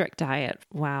on a strict diet.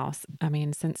 Wow. I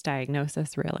mean, since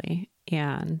diagnosis really,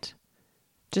 and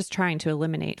just trying to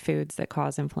eliminate foods that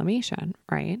cause inflammation.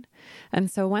 Right. And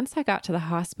so once I got to the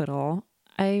hospital,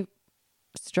 I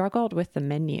struggled with the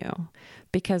menu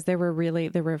because there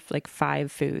were like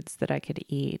 5 foods that I could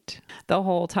eat the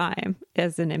whole time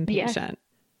as an inpatient. Yes.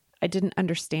 I didn't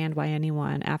understand why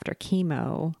anyone after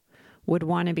chemo would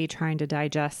want to be trying to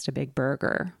digest a big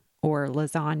burger or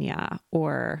lasagna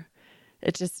or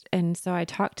it just, and so I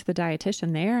talked to the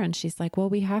dietitian there and she's like, well,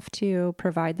 we have to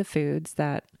provide the foods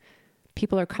that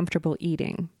people are comfortable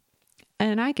eating.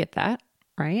 And I get that,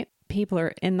 right? People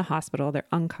are in the hospital, they're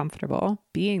uncomfortable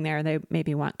being there. They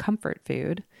maybe want comfort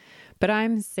food. But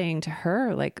I'm saying to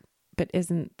her, like, but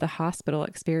isn't the hospital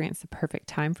experience the perfect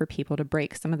time for people to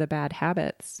break some of the bad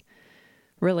habits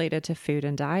related to food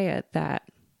and diet that,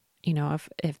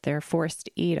 if they're forced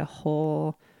to eat a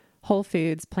whole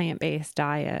foods, plant-based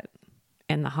diet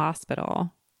in the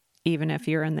hospital, even if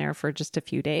you're in there for just a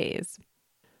few days,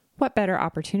 what better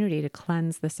opportunity to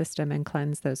cleanse the system and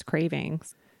cleanse those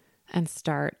cravings and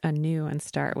start anew and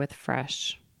start with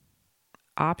fresh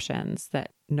options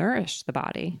that nourish the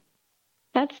body.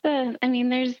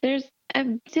 There's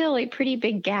still a pretty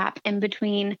big gap in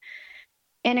between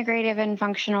integrative and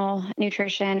functional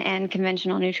nutrition and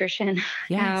conventional nutrition.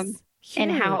 Yes,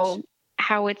 and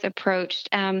how it's approached.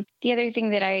 The other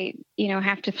thing that I,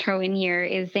 have to throw in here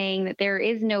is saying that there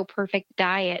is no perfect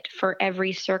diet for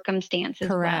every circumstance as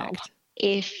Correct. well.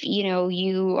 If,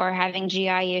 you are having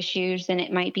GI issues, then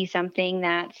it might be something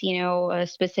that's, a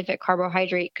specific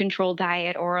carbohydrate controlled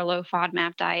diet or a low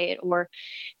FODMAP diet,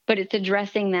 but it's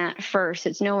addressing that first.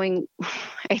 It's knowing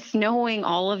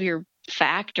all of your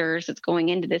factors that's going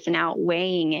into this and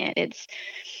outweighing it. It's,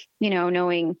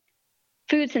 knowing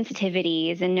food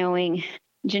sensitivities and knowing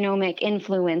genomic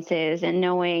influences and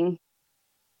knowing,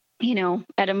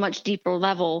 at a much deeper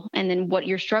level, and then what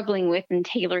you're struggling with and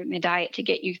tailoring the diet to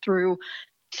get you through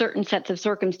certain sets of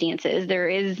circumstances. There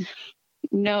is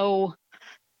no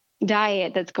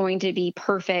diet that's going to be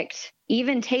perfect,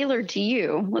 even tailored to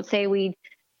you. Let's say we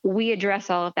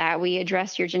address all of that. We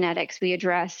address your genetics. We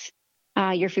address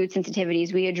your food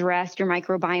sensitivities. We address your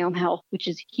microbiome health, which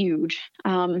is huge.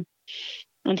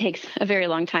 It takes a very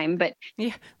long time, but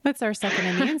yeah, that's our second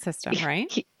immune system,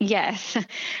 right? Yes.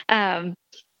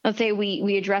 Let's say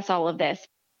we address all of this.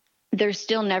 There's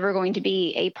still never going to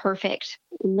be a perfect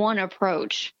one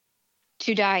approach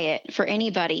to diet for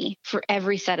anybody for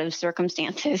every set of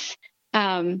circumstances.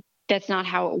 That's not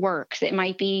how it works. It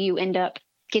might be you end up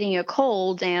getting a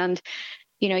cold and,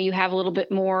 you have a little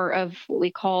bit more of what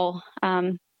we call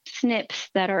SNPs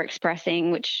that are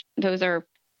expressing, which those are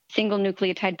single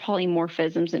nucleotide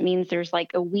polymorphisms. It means there's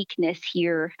like a weakness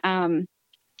here in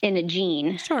a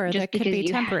gene. Sure, that could be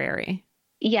temporary.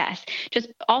 Yes.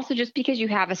 Just because you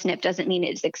have a SNP doesn't mean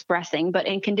it's expressing, but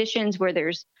in conditions where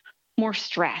there's more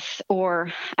stress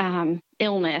or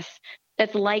illness,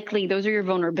 that's likely, those are your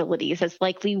vulnerabilities. That's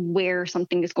likely where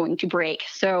something is going to break.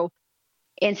 So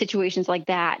in situations like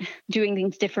that, doing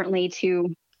things differently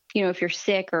to, if you're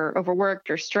sick or overworked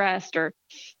or stressed or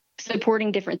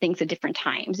supporting different things at different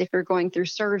times. If you're going through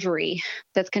surgery,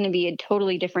 that's going to be a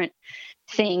totally different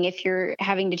thing. If you're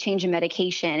having to change a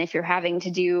medication, if you're having to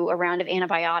do a round of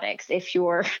antibiotics, if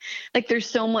you're like, there's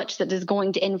so much that is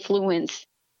going to influence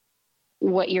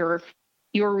what your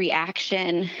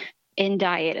reaction in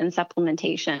diet and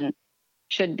supplementation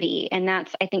should be. And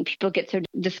that's, I think people get so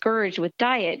discouraged with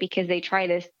diet because they try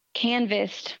this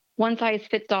canvassed one size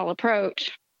fits all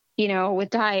approach, with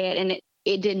diet, and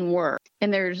it didn't work.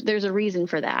 And there's a reason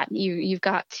for that.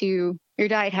 Your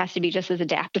diet has to be just as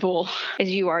adaptable as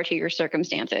you are to your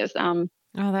circumstances. Oh,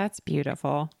 that's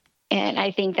beautiful. And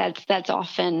I think that's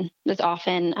often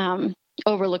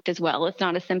overlooked as well. It's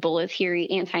not as simple as here,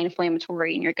 eat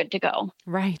anti-inflammatory and you're good to go.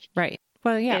 Right.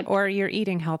 Well, yeah, or you're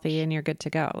eating healthy and you're good to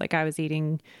go. Like I was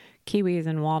eating kiwis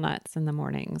and walnuts in the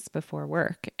mornings before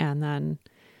work and then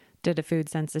did a food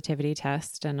sensitivity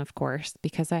test. And of course,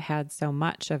 because I had so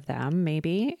much of them,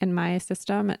 maybe in my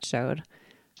system, it showed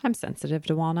I'm sensitive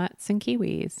to walnuts and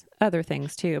kiwis, other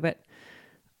things too. But,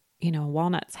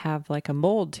 walnuts have like a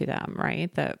mold to them,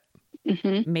 right? That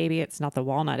maybe it's not the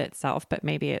walnut itself, but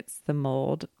maybe it's the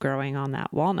mold growing on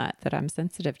that walnut that I'm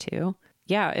sensitive to.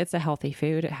 Yeah, it's a healthy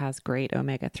food. It has great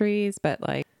omega-3s, but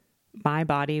like my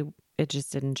body, it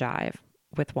just didn't jive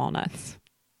with walnuts.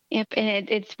 Yep. And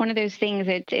it's one of those things.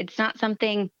 It's not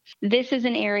something, this is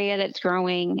an area that's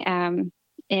growing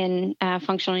in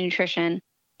functional nutrition.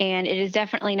 And it is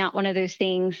definitely not one of those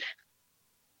things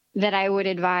that I would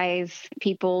advise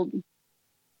people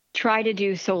try to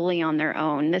do solely on their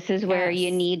own. This is where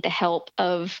you need the help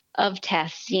of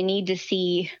tests. You need to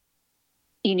see,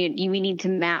 we need to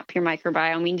map your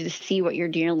microbiome. We need to see what you're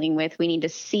dealing with. We need to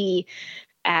see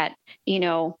at,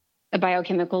 a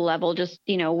biochemical level, just,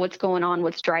 what's going on,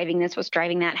 what's driving this, what's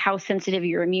driving that, how sensitive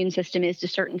your immune system is to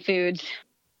certain foods,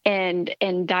 and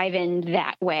dive in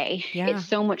that way. Yeah. It's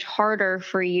so much harder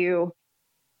for you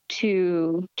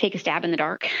to take a stab in the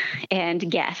dark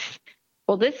and guess,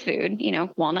 well, this food,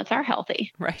 walnuts are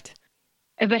healthy. Right.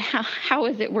 But how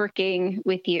is it working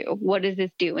with you? What is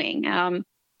this doing?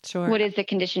 Sure. What is the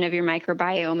condition of your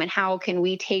microbiome, and how can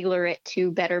we tailor it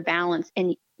to better balance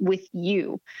and with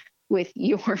you, with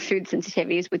your food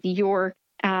sensitivities, with your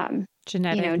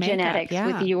genetics,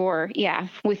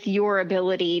 with your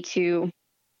ability to,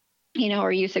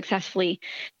 are you successfully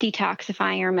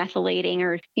detoxifying or methylating,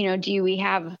 or, do we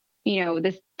have,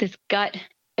 this gut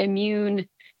immune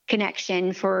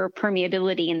connection for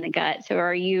permeability in the gut? So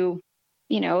are you,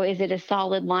 is it a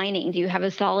solid lining? Do you have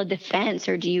a solid defense,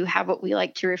 or do you have what we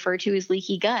like to refer to as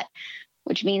leaky gut,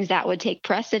 which means that would take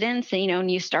precedence, and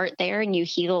you start there and you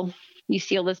seal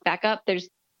this back up. There's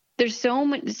so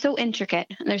much, so intricate,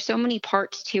 and there's so many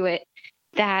parts to it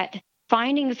that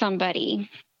finding somebody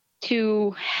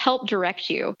to help direct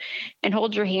you and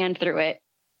hold your hand through it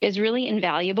is really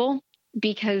invaluable,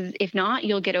 because if not,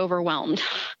 you'll get overwhelmed.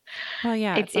 Well,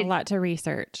 yeah, it's a lot to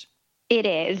research. It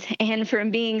is. And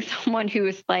from being someone who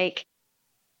is like,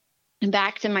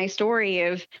 back to my story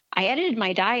of, I edited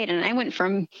my diet and I went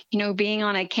from, being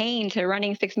on a cane to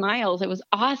running 6 miles. It was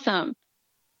awesome.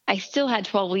 I still had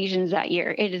 12 lesions that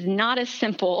year. It is not as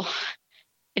simple.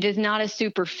 It is not as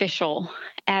superficial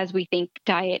as we think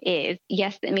diet is.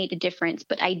 Yes, it made a difference,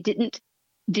 but I didn't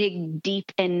dig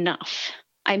deep enough.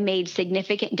 I made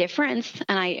significant difference,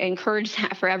 and I encourage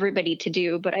that for everybody to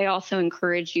do, but I also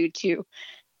encourage you to,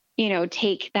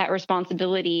 take that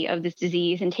responsibility of this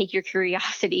disease and take your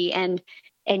curiosity and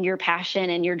your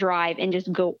passion and your drive and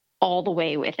just go all the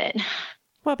way with it.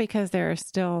 Well, because there are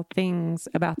still things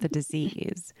about the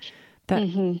disease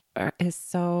that is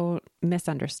so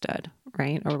misunderstood,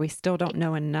 right? Or we still don't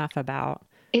know enough about.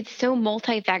 It's so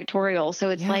multifactorial. So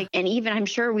it's like, and even I'm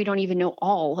sure we don't even know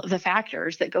all of the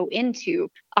factors that go into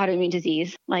autoimmune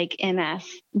disease like MS,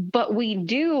 but we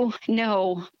do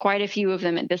know quite a few of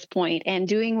them at this point, and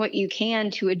doing what you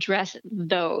can to address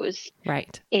those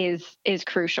is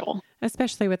crucial.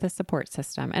 Especially with the support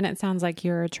system. And it sounds like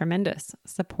you're a tremendous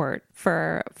support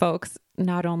for folks,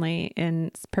 not only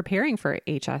in preparing for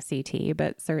HSCT,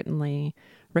 but certainly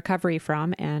recovery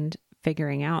from and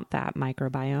figuring out that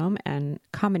microbiome and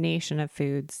combination of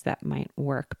foods that might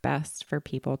work best for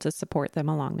people to support them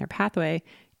along their pathway,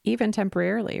 even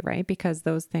temporarily, right? Because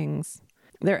those things,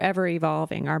 they're ever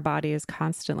evolving. Our body is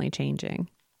constantly changing.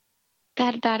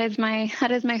 That is my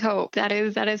hope. That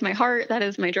is my heart. That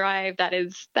is my drive. That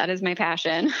is my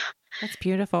passion. That's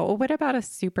beautiful. Well, what about a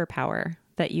superpower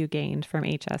that you gained from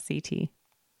HSCT?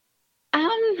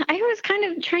 I was kind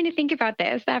of trying to think about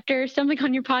this after stumbling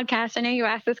on your podcast. I know you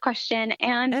asked this question,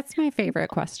 and it's my favorite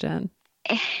question.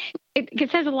 It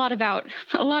says a lot about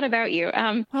you.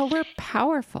 Well, we're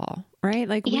powerful, right?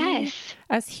 Like we,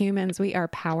 as humans, we are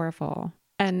powerful,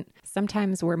 and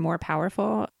sometimes we're more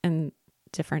powerful in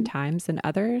different times than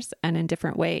others, and in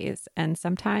different ways. And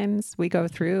sometimes we go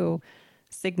through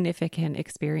significant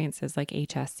experiences like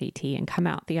HSCT and come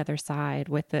out the other side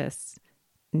with this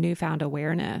newfound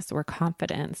awareness or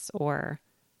confidence or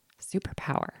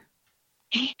superpower.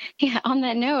 Yeah. On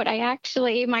that note,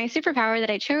 my superpower that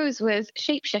I chose was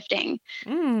shapeshifting,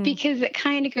 because it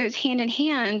kind of goes hand in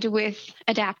hand with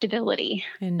adaptability.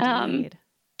 Indeed.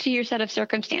 To your set of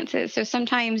circumstances. So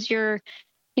sometimes you're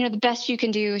the best you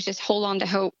can do is just hold on to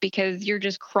hope because you're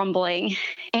just crumbling,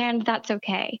 and that's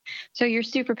okay. So your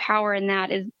superpower in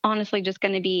that is honestly just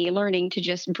going to be learning to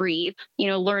just breathe,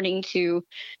 learning to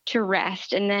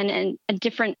rest. And then in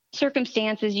different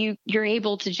circumstances, you're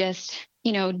able to just,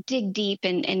 dig deep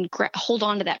and hold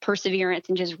on to that perseverance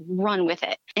and just run with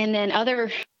it. And then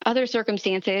other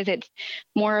circumstances, it's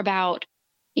more about,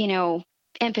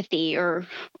 empathy or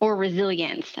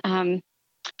resilience.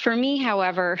 For me,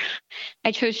 however,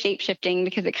 I chose shape-shifting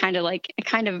because it kind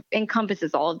of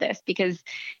encompasses all of this, because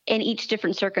in each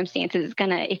different circumstances, it's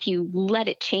gonna, if you let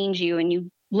it change you and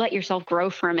you let yourself grow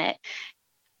from it,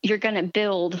 you're gonna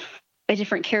build a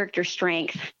different character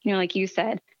strength, like you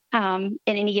said, in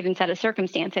any given set of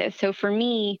circumstances. So for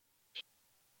me,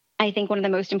 I think one of the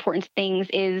most important things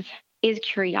is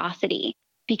curiosity,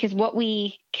 because what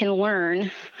we can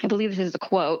learn, I believe this is a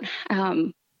quote,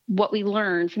 what we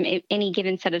learn from any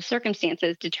given set of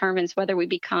circumstances determines whether we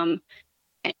become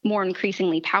more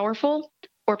increasingly powerful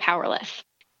or powerless.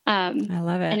 I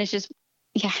love it. And it's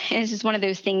just one of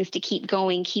those things to keep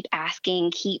going, keep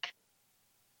asking, keep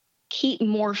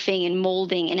morphing and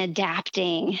molding and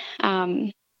adapting.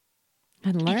 And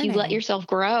learning. If you let yourself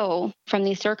grow from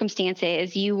these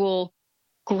circumstances, you will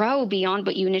grow beyond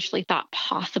what you initially thought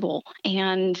possible,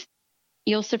 and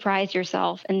you'll surprise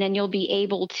yourself. And then you'll be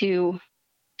able to,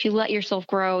 if you let yourself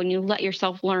grow and you let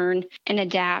yourself learn and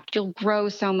adapt, you'll grow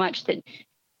so much that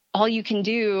all you can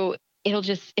do, it'll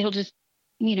just,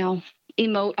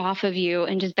 emote off of you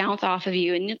and just bounce off of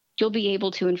you. And you'll be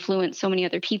able to influence so many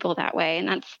other people that way.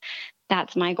 And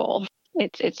that's my goal.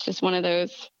 It's just one of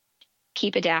those,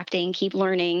 keep adapting, keep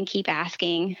learning, keep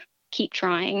asking, keep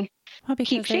trying,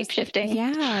 keep shape-shifting.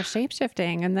 Yeah,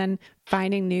 shape-shifting, and then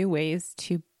finding new ways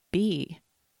to be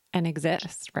and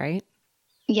exist, right?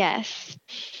 Yes.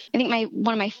 I think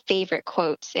one of my favorite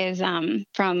quotes is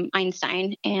from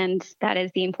Einstein, and that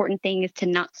is, the important thing is to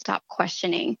not stop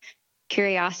questioning.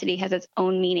 Curiosity has its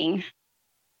own meaning,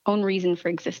 own reason for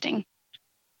existing.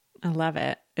 I love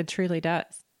it. It truly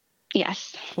does.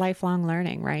 Yes. Lifelong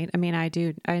learning, right? I mean, I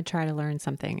try to learn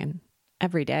something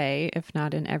every day, if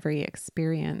not in every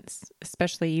experience,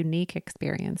 especially unique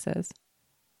experiences.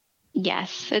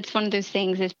 Yes. It's one of those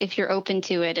things, if you're open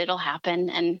to it, it'll happen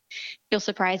and you'll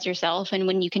surprise yourself. And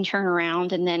when you can turn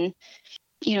around and then,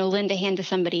 lend a hand to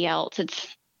somebody else,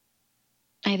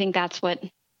 I think that's what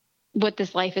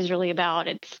this life is really about.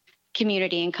 It's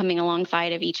community and coming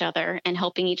alongside of each other and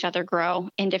helping each other grow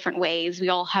in different ways. We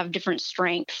all have different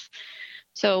strengths.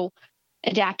 So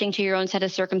adapting to your own set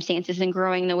of circumstances and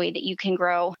growing the way that you can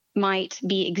grow might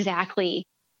be exactly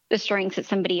the strengths that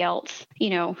somebody else,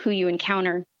 who you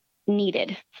encounter,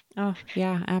 needed. Oh,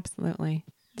 yeah, absolutely.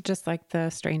 Just like the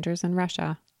strangers in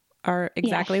Russia are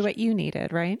exactly what you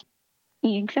needed, right?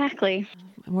 Exactly.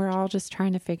 We're all just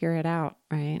trying to figure it out,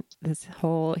 right? This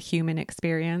whole human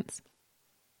experience.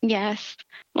 Yes.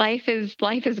 Life is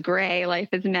gray. Life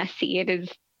is messy. It is,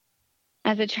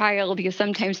 as a child, you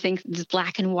sometimes think it's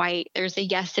black and white. There's a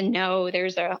yes and no.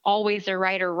 There's always a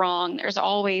right or wrong. There's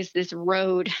always this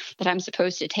road that I'm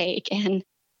supposed to take. And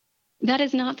that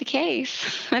is not the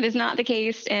case. That is not the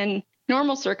case in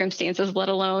normal circumstances, let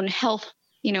alone health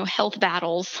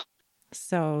battles.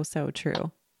 So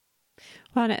true.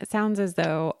 Well, and it sounds as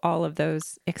though all of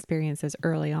those experiences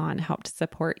early on helped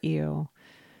support you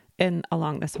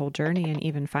along this whole journey and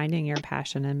even finding your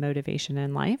passion and motivation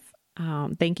in life.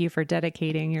 Thank you for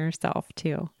dedicating yourself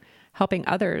to helping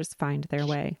others find their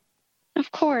way.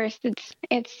 Of course.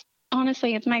 It's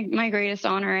honestly, it's my greatest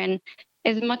honor. And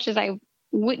as much as I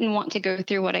wouldn't want to go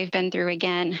through what I've been through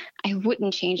again, I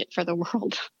wouldn't change it for the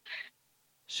world.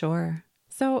 Sure.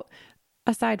 So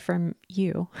aside from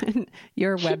you and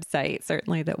your website,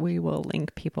 certainly, that we will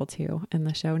link people to in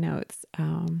the show notes,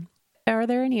 are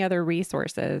there any other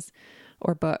resources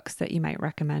or books that you might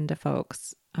recommend to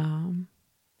folks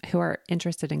who are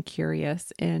interested and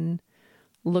curious in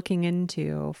looking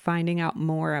into finding out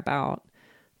more about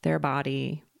their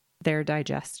body, their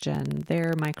digestion,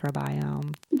 their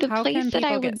microbiome? How can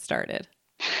people get started?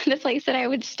 The place that I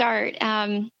would start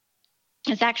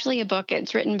is actually a book.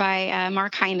 It's written by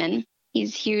Mark Hyman.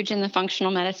 He's huge in the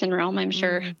functional medicine realm. I'm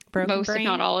sure most, if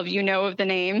not all of you, know of the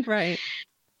name. Right.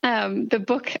 The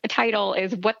book title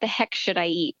is What the Heck Should I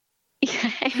Eat?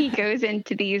 And he goes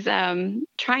into these,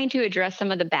 trying to address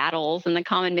some of the battles and the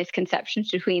common misconceptions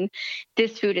between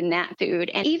this food and that food.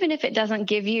 And even if it doesn't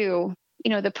give you,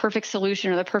 the perfect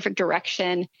solution or the perfect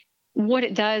direction, what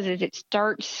it does is it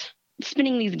starts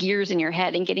spinning these gears in your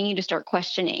head and getting you to start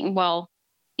questioning, well,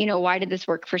 why did this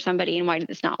work for somebody and why did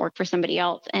this not work for somebody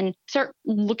else? And start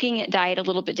looking at diet a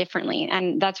little bit differently.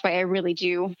 And that's why I really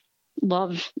do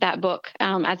love that book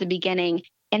as a beginning.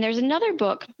 And there's another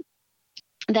book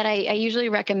that I usually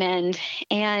recommend,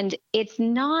 and it's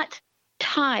not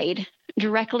tied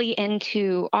directly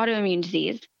into autoimmune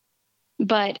disease.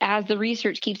 But as the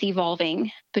research keeps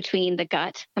evolving between the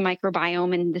gut, the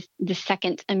microbiome, and the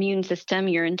second immune system,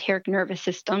 your enteric nervous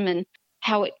system, and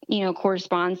how it,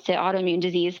 corresponds to autoimmune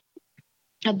disease,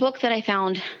 a book that I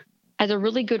found as a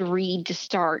really good read to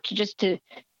start, just to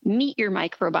meet your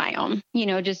microbiome,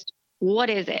 just what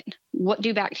is it? What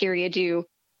do bacteria do?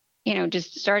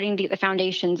 Just starting to get the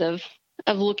foundations of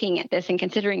looking at this and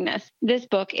considering this. This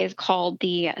book is called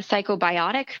The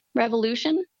Psychobiotic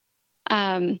Revolution.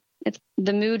 It's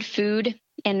The Mood, Food,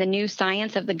 and the New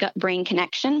Science of the Gut-Brain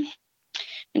Connection.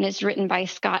 And it's written by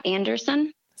Scott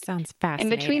Anderson. Sounds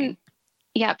fascinating.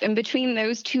 And between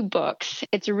those two books,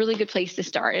 it's a really good place to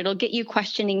start. It'll get you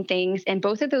questioning things. And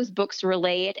both of those books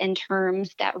relay it in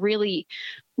terms that really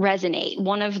resonate.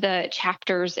 One of the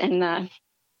chapters in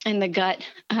the gut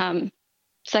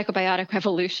psychobiotic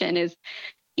revolution is,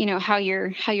 how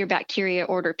your bacteria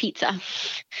order pizza.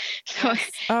 So,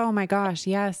 yes. Oh my gosh,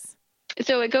 yes.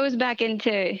 So it goes back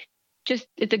into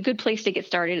it's a good place to get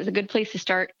started. It's a good place to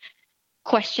start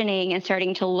questioning and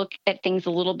starting to look at things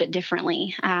a little bit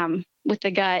differently with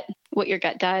the gut, what your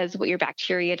gut does, what your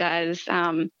bacteria does.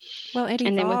 And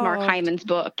then with Mark Hyman's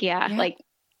book, like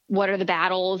what are the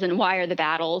battles and why are the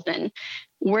battles and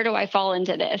where do I fall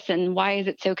into this and why is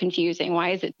it so confusing? Why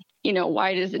is it,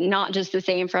 why is it not just the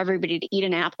same for everybody to eat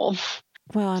an apple?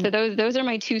 Well, so those are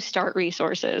my two start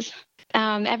resources.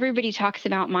 Everybody talks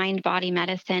about mind-body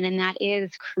medicine, and that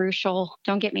is crucial.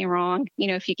 Don't get me wrong.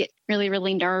 If you get really,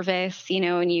 really nervous,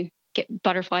 and you get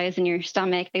butterflies in your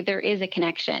stomach, there is a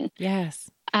connection. Yes.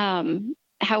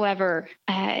 However,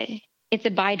 it's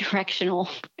a bidirectional.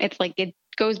 It's like it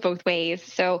goes both ways.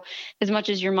 So as much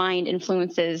as your mind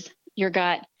influences your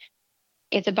gut,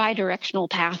 it's a bidirectional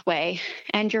pathway,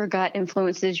 and your gut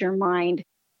influences your mind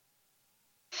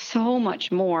so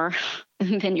much more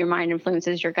than your mind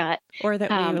influences your gut. Or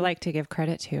that we like to give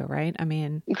credit to, right? I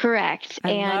mean, correct.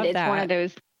 And it's one of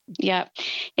those,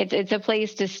 it's a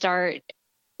place to start,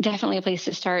 definitely a place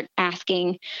to start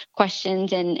asking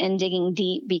questions and digging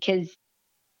deep, because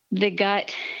the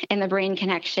gut and the brain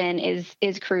connection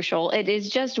is crucial. It is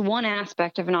just one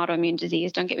aspect of an autoimmune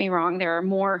disease. Don't get me wrong. There's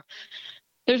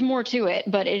more to it,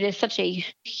 but it is such a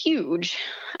huge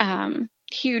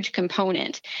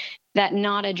component that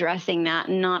not addressing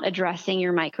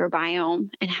your microbiome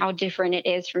and how different it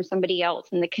is from somebody else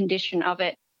and the condition of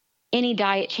it, any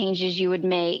diet changes you would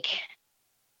make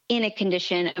in a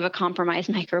condition of a compromised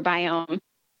microbiome,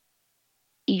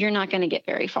 you're not going to get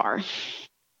very far.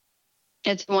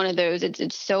 It's one of those,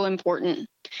 it's so important.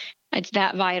 It's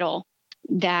that vital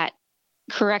that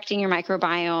correcting your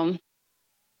microbiome,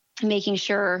 making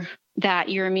sure that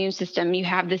your immune system, you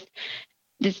have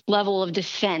this level of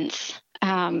defense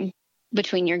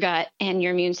between your gut and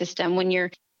your immune system. When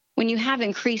you have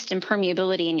increased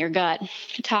impermeability in your gut,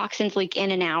 toxins leak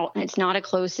in and out, and it's not a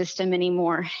closed system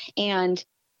anymore. And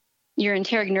your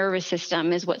enteric nervous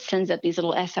system is what sends up these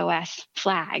little SOS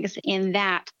flags. And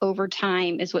that over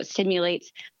time is what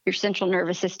stimulates your central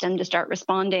nervous system to start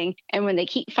responding. And when they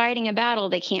keep fighting a battle,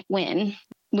 they can't win.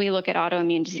 We look at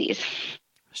autoimmune disease.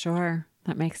 Sure.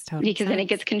 That makes total sense. Because then it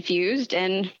gets confused.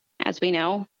 And as we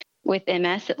know, with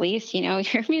MS at least, your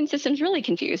immune system's really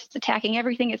confused. It's attacking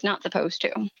everything it's not supposed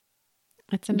to.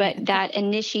 But that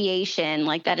initiation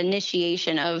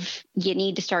of you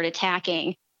need to start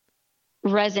attacking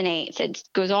resonates. It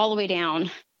goes all the way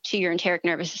down to your enteric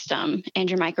nervous system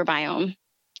and your microbiome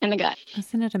and the gut.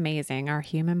 Isn't it amazing, our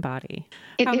human body?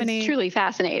 It's truly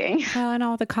fascinating. Well, and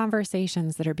all the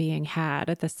conversations that are being had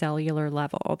at the cellular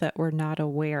level that we're not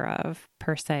aware of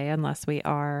per se, unless we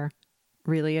are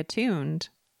really attuned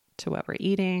to what we're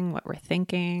eating, what we're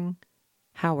thinking,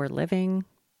 how we're living.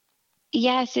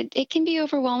 Yes, it can be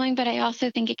overwhelming, but I also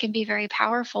think it can be very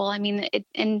powerful. I mean,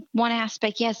 in one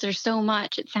aspect, yes, there's so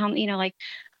much. It sounds, like,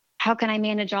 how can I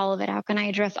manage all of it? How can I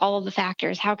address all of the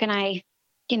factors? How can I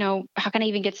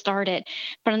even get started?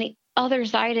 But on the other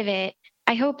side of it,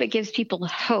 I hope it gives people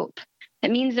hope.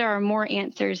 That means there are more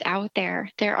answers out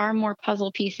there. There are more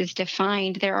puzzle pieces to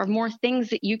find. There are more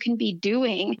things that you can be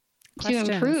doing to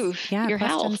improve your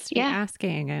health. To be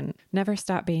asking and never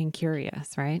stop being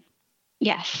curious, right?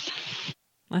 Yes.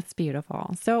 That's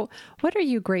beautiful. So what are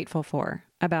you grateful for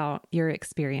about your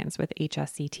experience with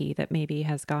HSCT that maybe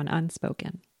has gone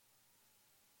unspoken?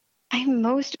 I'm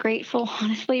most grateful,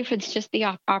 honestly, for just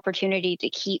the opportunity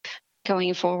to keep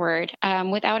going forward.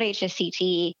 Without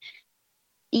HSCT,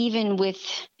 even with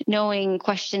knowing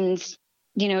questions,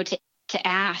 to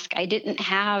ask, I didn't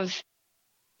have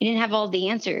didn't have all the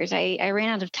answers. I ran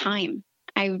out of time.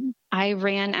 I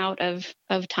ran out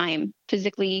of time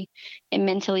physically and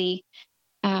mentally.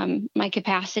 My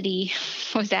capacity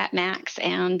was at max,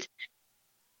 and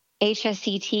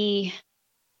HSCT,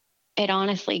 it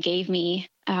honestly gave me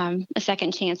a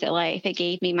second chance at life. It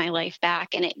gave me my life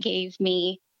back, and it gave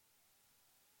me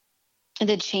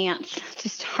the chance to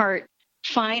start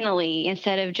finally,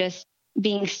 instead of just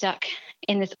being stuck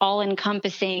in this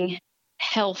all-encompassing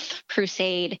health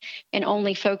crusade and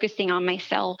only focusing on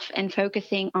myself and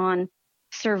focusing on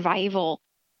survival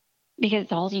because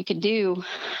it's all you could do.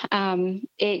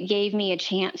 It gave me a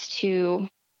chance to,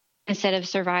 instead of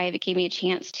survive, it gave me a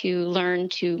chance to learn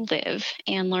to live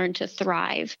and learn to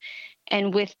thrive.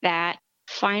 And with that,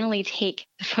 finally take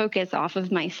the focus off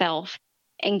of myself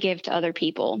and give to other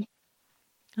people.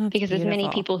 That's because beautiful. as many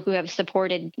people who have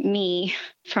supported me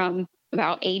from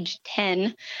about age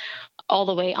 10 all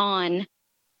the way on,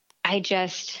 I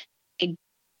just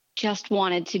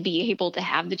wanted to be able to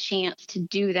have the chance to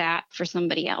do that for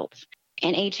somebody else.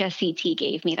 And HSCT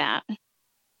gave me that.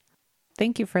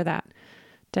 Thank you for that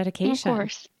dedication. Of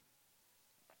course.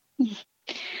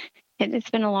 It's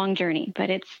been a long journey, but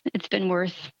it's been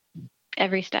worth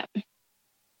every step.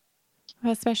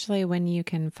 Especially when you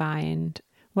can find,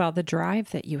 well, the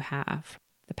drive that you have,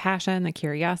 the passion, the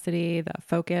curiosity, the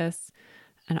focus,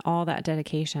 and all that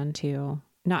dedication to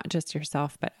not just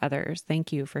yourself, but others.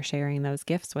 Thank you for sharing those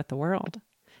gifts with the world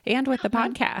and with the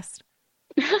podcast.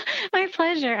 My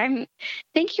pleasure.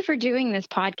 Thank you for doing this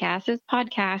podcast. This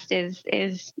podcast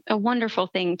is a wonderful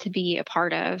thing to be a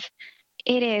part of.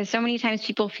 It is. So many times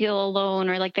people feel alone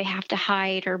or like they have to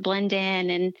hide or blend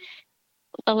in, and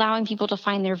allowing people to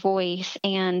find their voice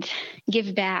and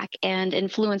give back and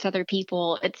influence other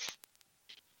people.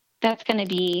 That's going to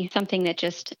be something that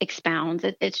just expounds.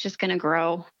 It's just going to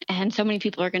grow. And so many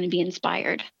people are going to be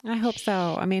inspired. I hope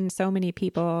so. I mean, so many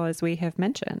people, as we have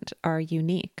mentioned, are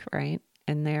unique, right?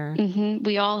 And they're... Mm-hmm.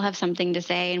 We all have something to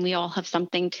say, and we all have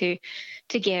something to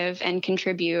give and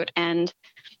contribute. And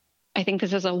I think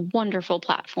this is a wonderful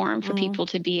platform for people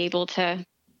to be able to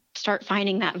start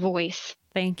finding that voice.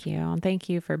 Thank you. And thank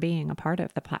you for being a part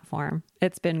of the platform.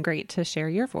 It's been great to share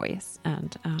your voice,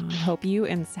 and I hope you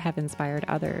have inspired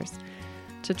others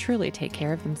to truly take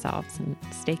care of themselves and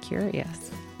stay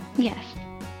curious. Yes.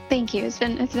 Thank you. It's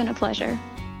been a pleasure.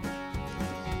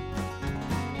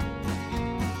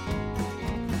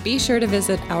 Be sure to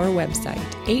visit our website,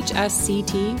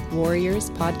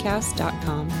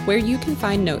 hsctwarriorspodcast.com, where you can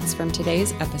find notes from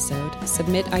today's episode,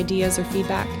 submit ideas or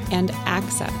feedback, and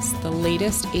access the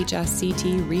latest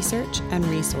HSCT research and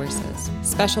resources.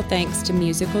 Special thanks to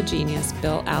musical genius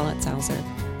Bill Alitzhauser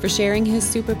for sharing his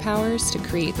superpowers to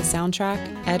create the soundtrack,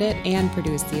 edit, and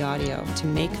produce the audio to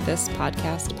make this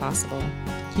podcast possible.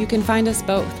 You can find us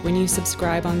both when you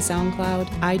subscribe on SoundCloud,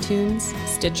 iTunes,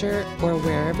 Stitcher, or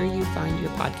wherever you find your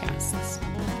podcasts.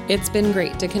 It's been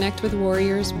great to connect with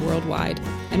warriors worldwide,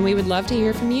 and we would love to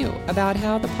hear from you about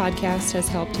how the podcast has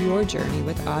helped your journey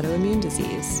with autoimmune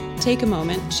disease. Take a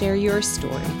moment, share your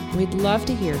story. We'd love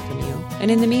to hear from you.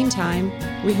 And in the meantime,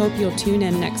 we hope you'll tune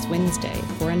in next Wednesday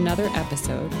for another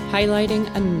episode highlighting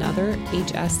another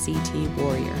HSCT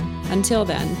warrior. Until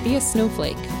then, be a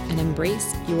snowflake and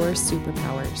embrace your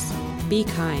superpowers. Be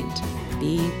kind.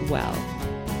 Be well.